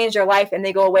conversations change your life, and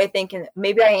they go away thinking,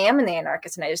 maybe I am an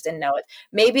anarchist and I just didn't know it.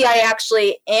 Maybe I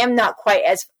actually am not quite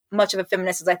as much of a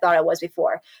feminist as I thought I was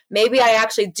before. Maybe I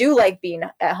actually do like being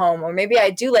at home, or maybe I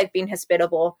do like being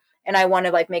hospitable and I want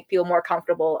to like make people more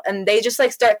comfortable. And they just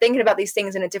like start thinking about these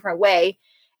things in a different way.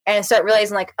 And start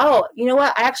realizing like, oh, you know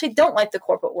what? I actually don't like the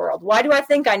corporate world. Why do I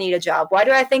think I need a job? Why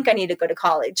do I think I need to go to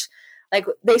college? Like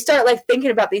they start like thinking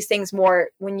about these things more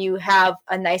when you have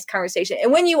a nice conversation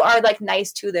and when you are like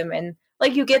nice to them and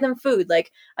like you give them food. Like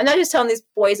I'm not just telling these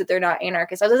boys that they're not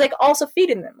anarchists. I was like also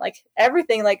feeding them. Like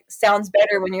everything like sounds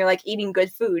better when you're like eating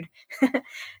good food.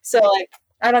 So like,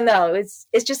 I don't know. It's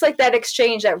just like that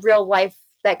exchange, that real life,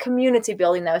 that community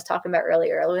building that I was talking about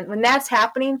earlier. When that's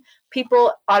happening,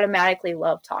 people automatically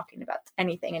love talking about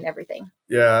anything and everything.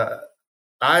 Yeah,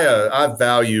 I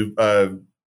value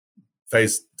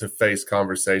face-to-face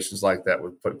conversations like that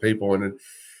with people, and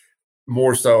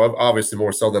more so, obviously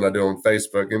more so than I do on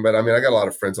Facebook. But I mean, I got a lot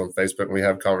of friends on Facebook, and we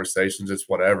have conversations. It's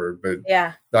whatever. But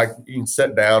yeah, like you can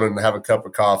sit down and have a cup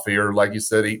of coffee, or like you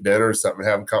said, eat dinner or something.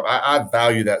 I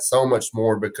value that so much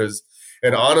more because.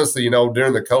 And honestly,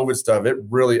 during the COVID stuff, it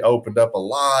really opened up a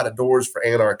lot of doors for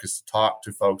anarchists to talk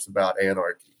to folks about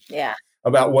anarchy. Yeah.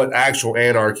 About what actual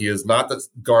anarchy is, not the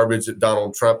garbage that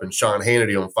Donald Trump and Sean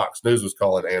Hannity on Fox News was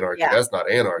calling anarchy. Yeah. That's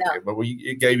not anarchy. No. But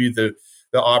it gave you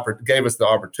gave us the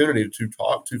opportunity to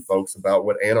talk to folks about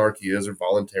what anarchy is or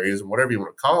voluntarism, whatever you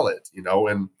want to call it,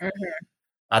 and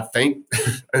I think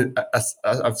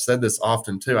I've said this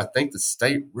often too. I think the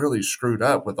state really screwed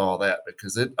up with all that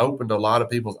because it opened a lot of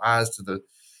people's eyes to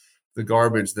the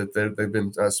garbage that they've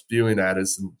been spewing at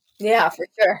us. And, yeah, for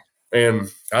sure.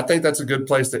 And I think that's a good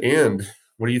place to end.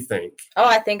 What do you think? Oh,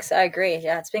 I think so. I agree.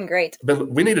 Yeah, it's been great. But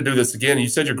we need to do this again. You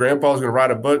said your grandpa's going to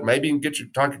write a book. Maybe you can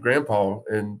talk to your grandpa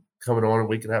and coming on and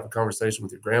we can have a conversation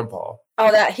with your grandpa.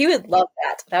 Oh, he would love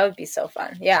that. That would be so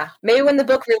fun. Yeah. Maybe when the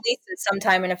book releases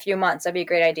sometime in a few months, that'd be a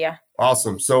great idea.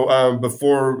 Awesome. So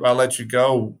before I let you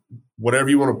go, whatever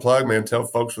you want to plug, man, tell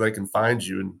folks where they can find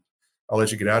you, and I'll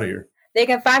let you get out of here. They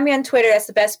can find me on Twitter. That's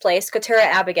the best place, Keturah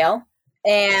Abigail.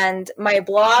 And my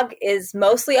blog is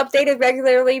mostly updated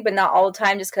regularly, but not all the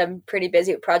time, just because I'm pretty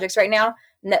busy with projects right now.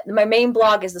 My main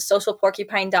blog is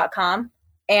thesocialporcupine.com.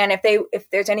 And if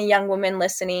there's any young women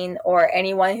listening or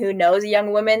anyone who knows a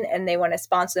young woman and they want to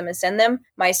sponsor them and send them,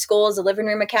 my school is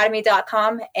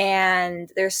thelivingroomacademy.com,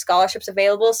 and there's scholarships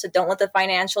available. So don't let the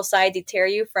financial side deter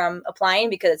you from applying,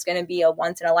 because it's going to be a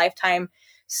once in a lifetime,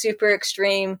 super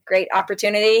extreme, great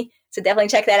opportunity. So definitely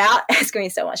check that out. It's going to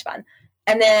be so much fun.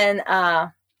 And then,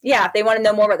 if they want to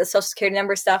know more about the Social Security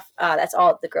number stuff, that's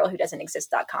all at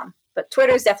thegirlwhodoesn'texist.com. But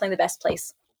Twitter is definitely the best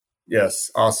place. Yes.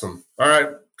 Awesome. All right,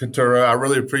 Keturah, I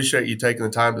really appreciate you taking the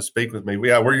time to speak with me.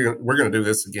 Yeah, we're going to do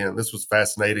this again. This was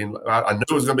fascinating. I knew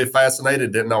it was going to be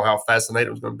fascinating. Didn't know how fascinating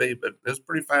it was going to be, but it was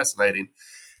pretty fascinating.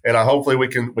 And hopefully we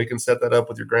can set that up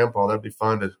with your grandpa. That'd be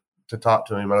fun to talk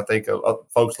to him. And I think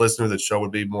folks listening to the show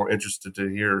would be more interested to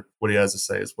hear what he has to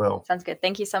say as well. Sounds good.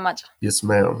 Thank you so much. Yes,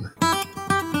 ma'am.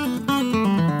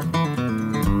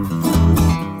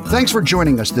 Thanks for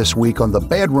joining us this week on the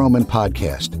Bad Roman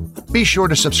Podcast. Be sure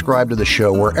to subscribe to the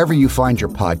show wherever you find your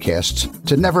podcasts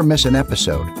to never miss an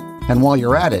episode. And while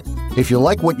you're at it, if you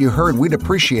like what you heard, we'd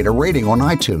appreciate a rating on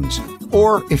iTunes.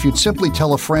 Or if you'd simply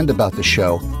tell a friend about the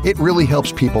show, it really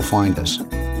helps people find us.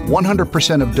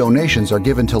 100% of donations are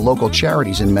given to local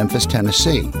charities in Memphis,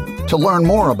 Tennessee. To learn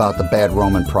more about the Bad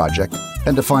Roman Project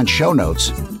and to find show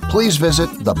notes, please visit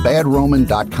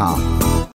thebadroman.com.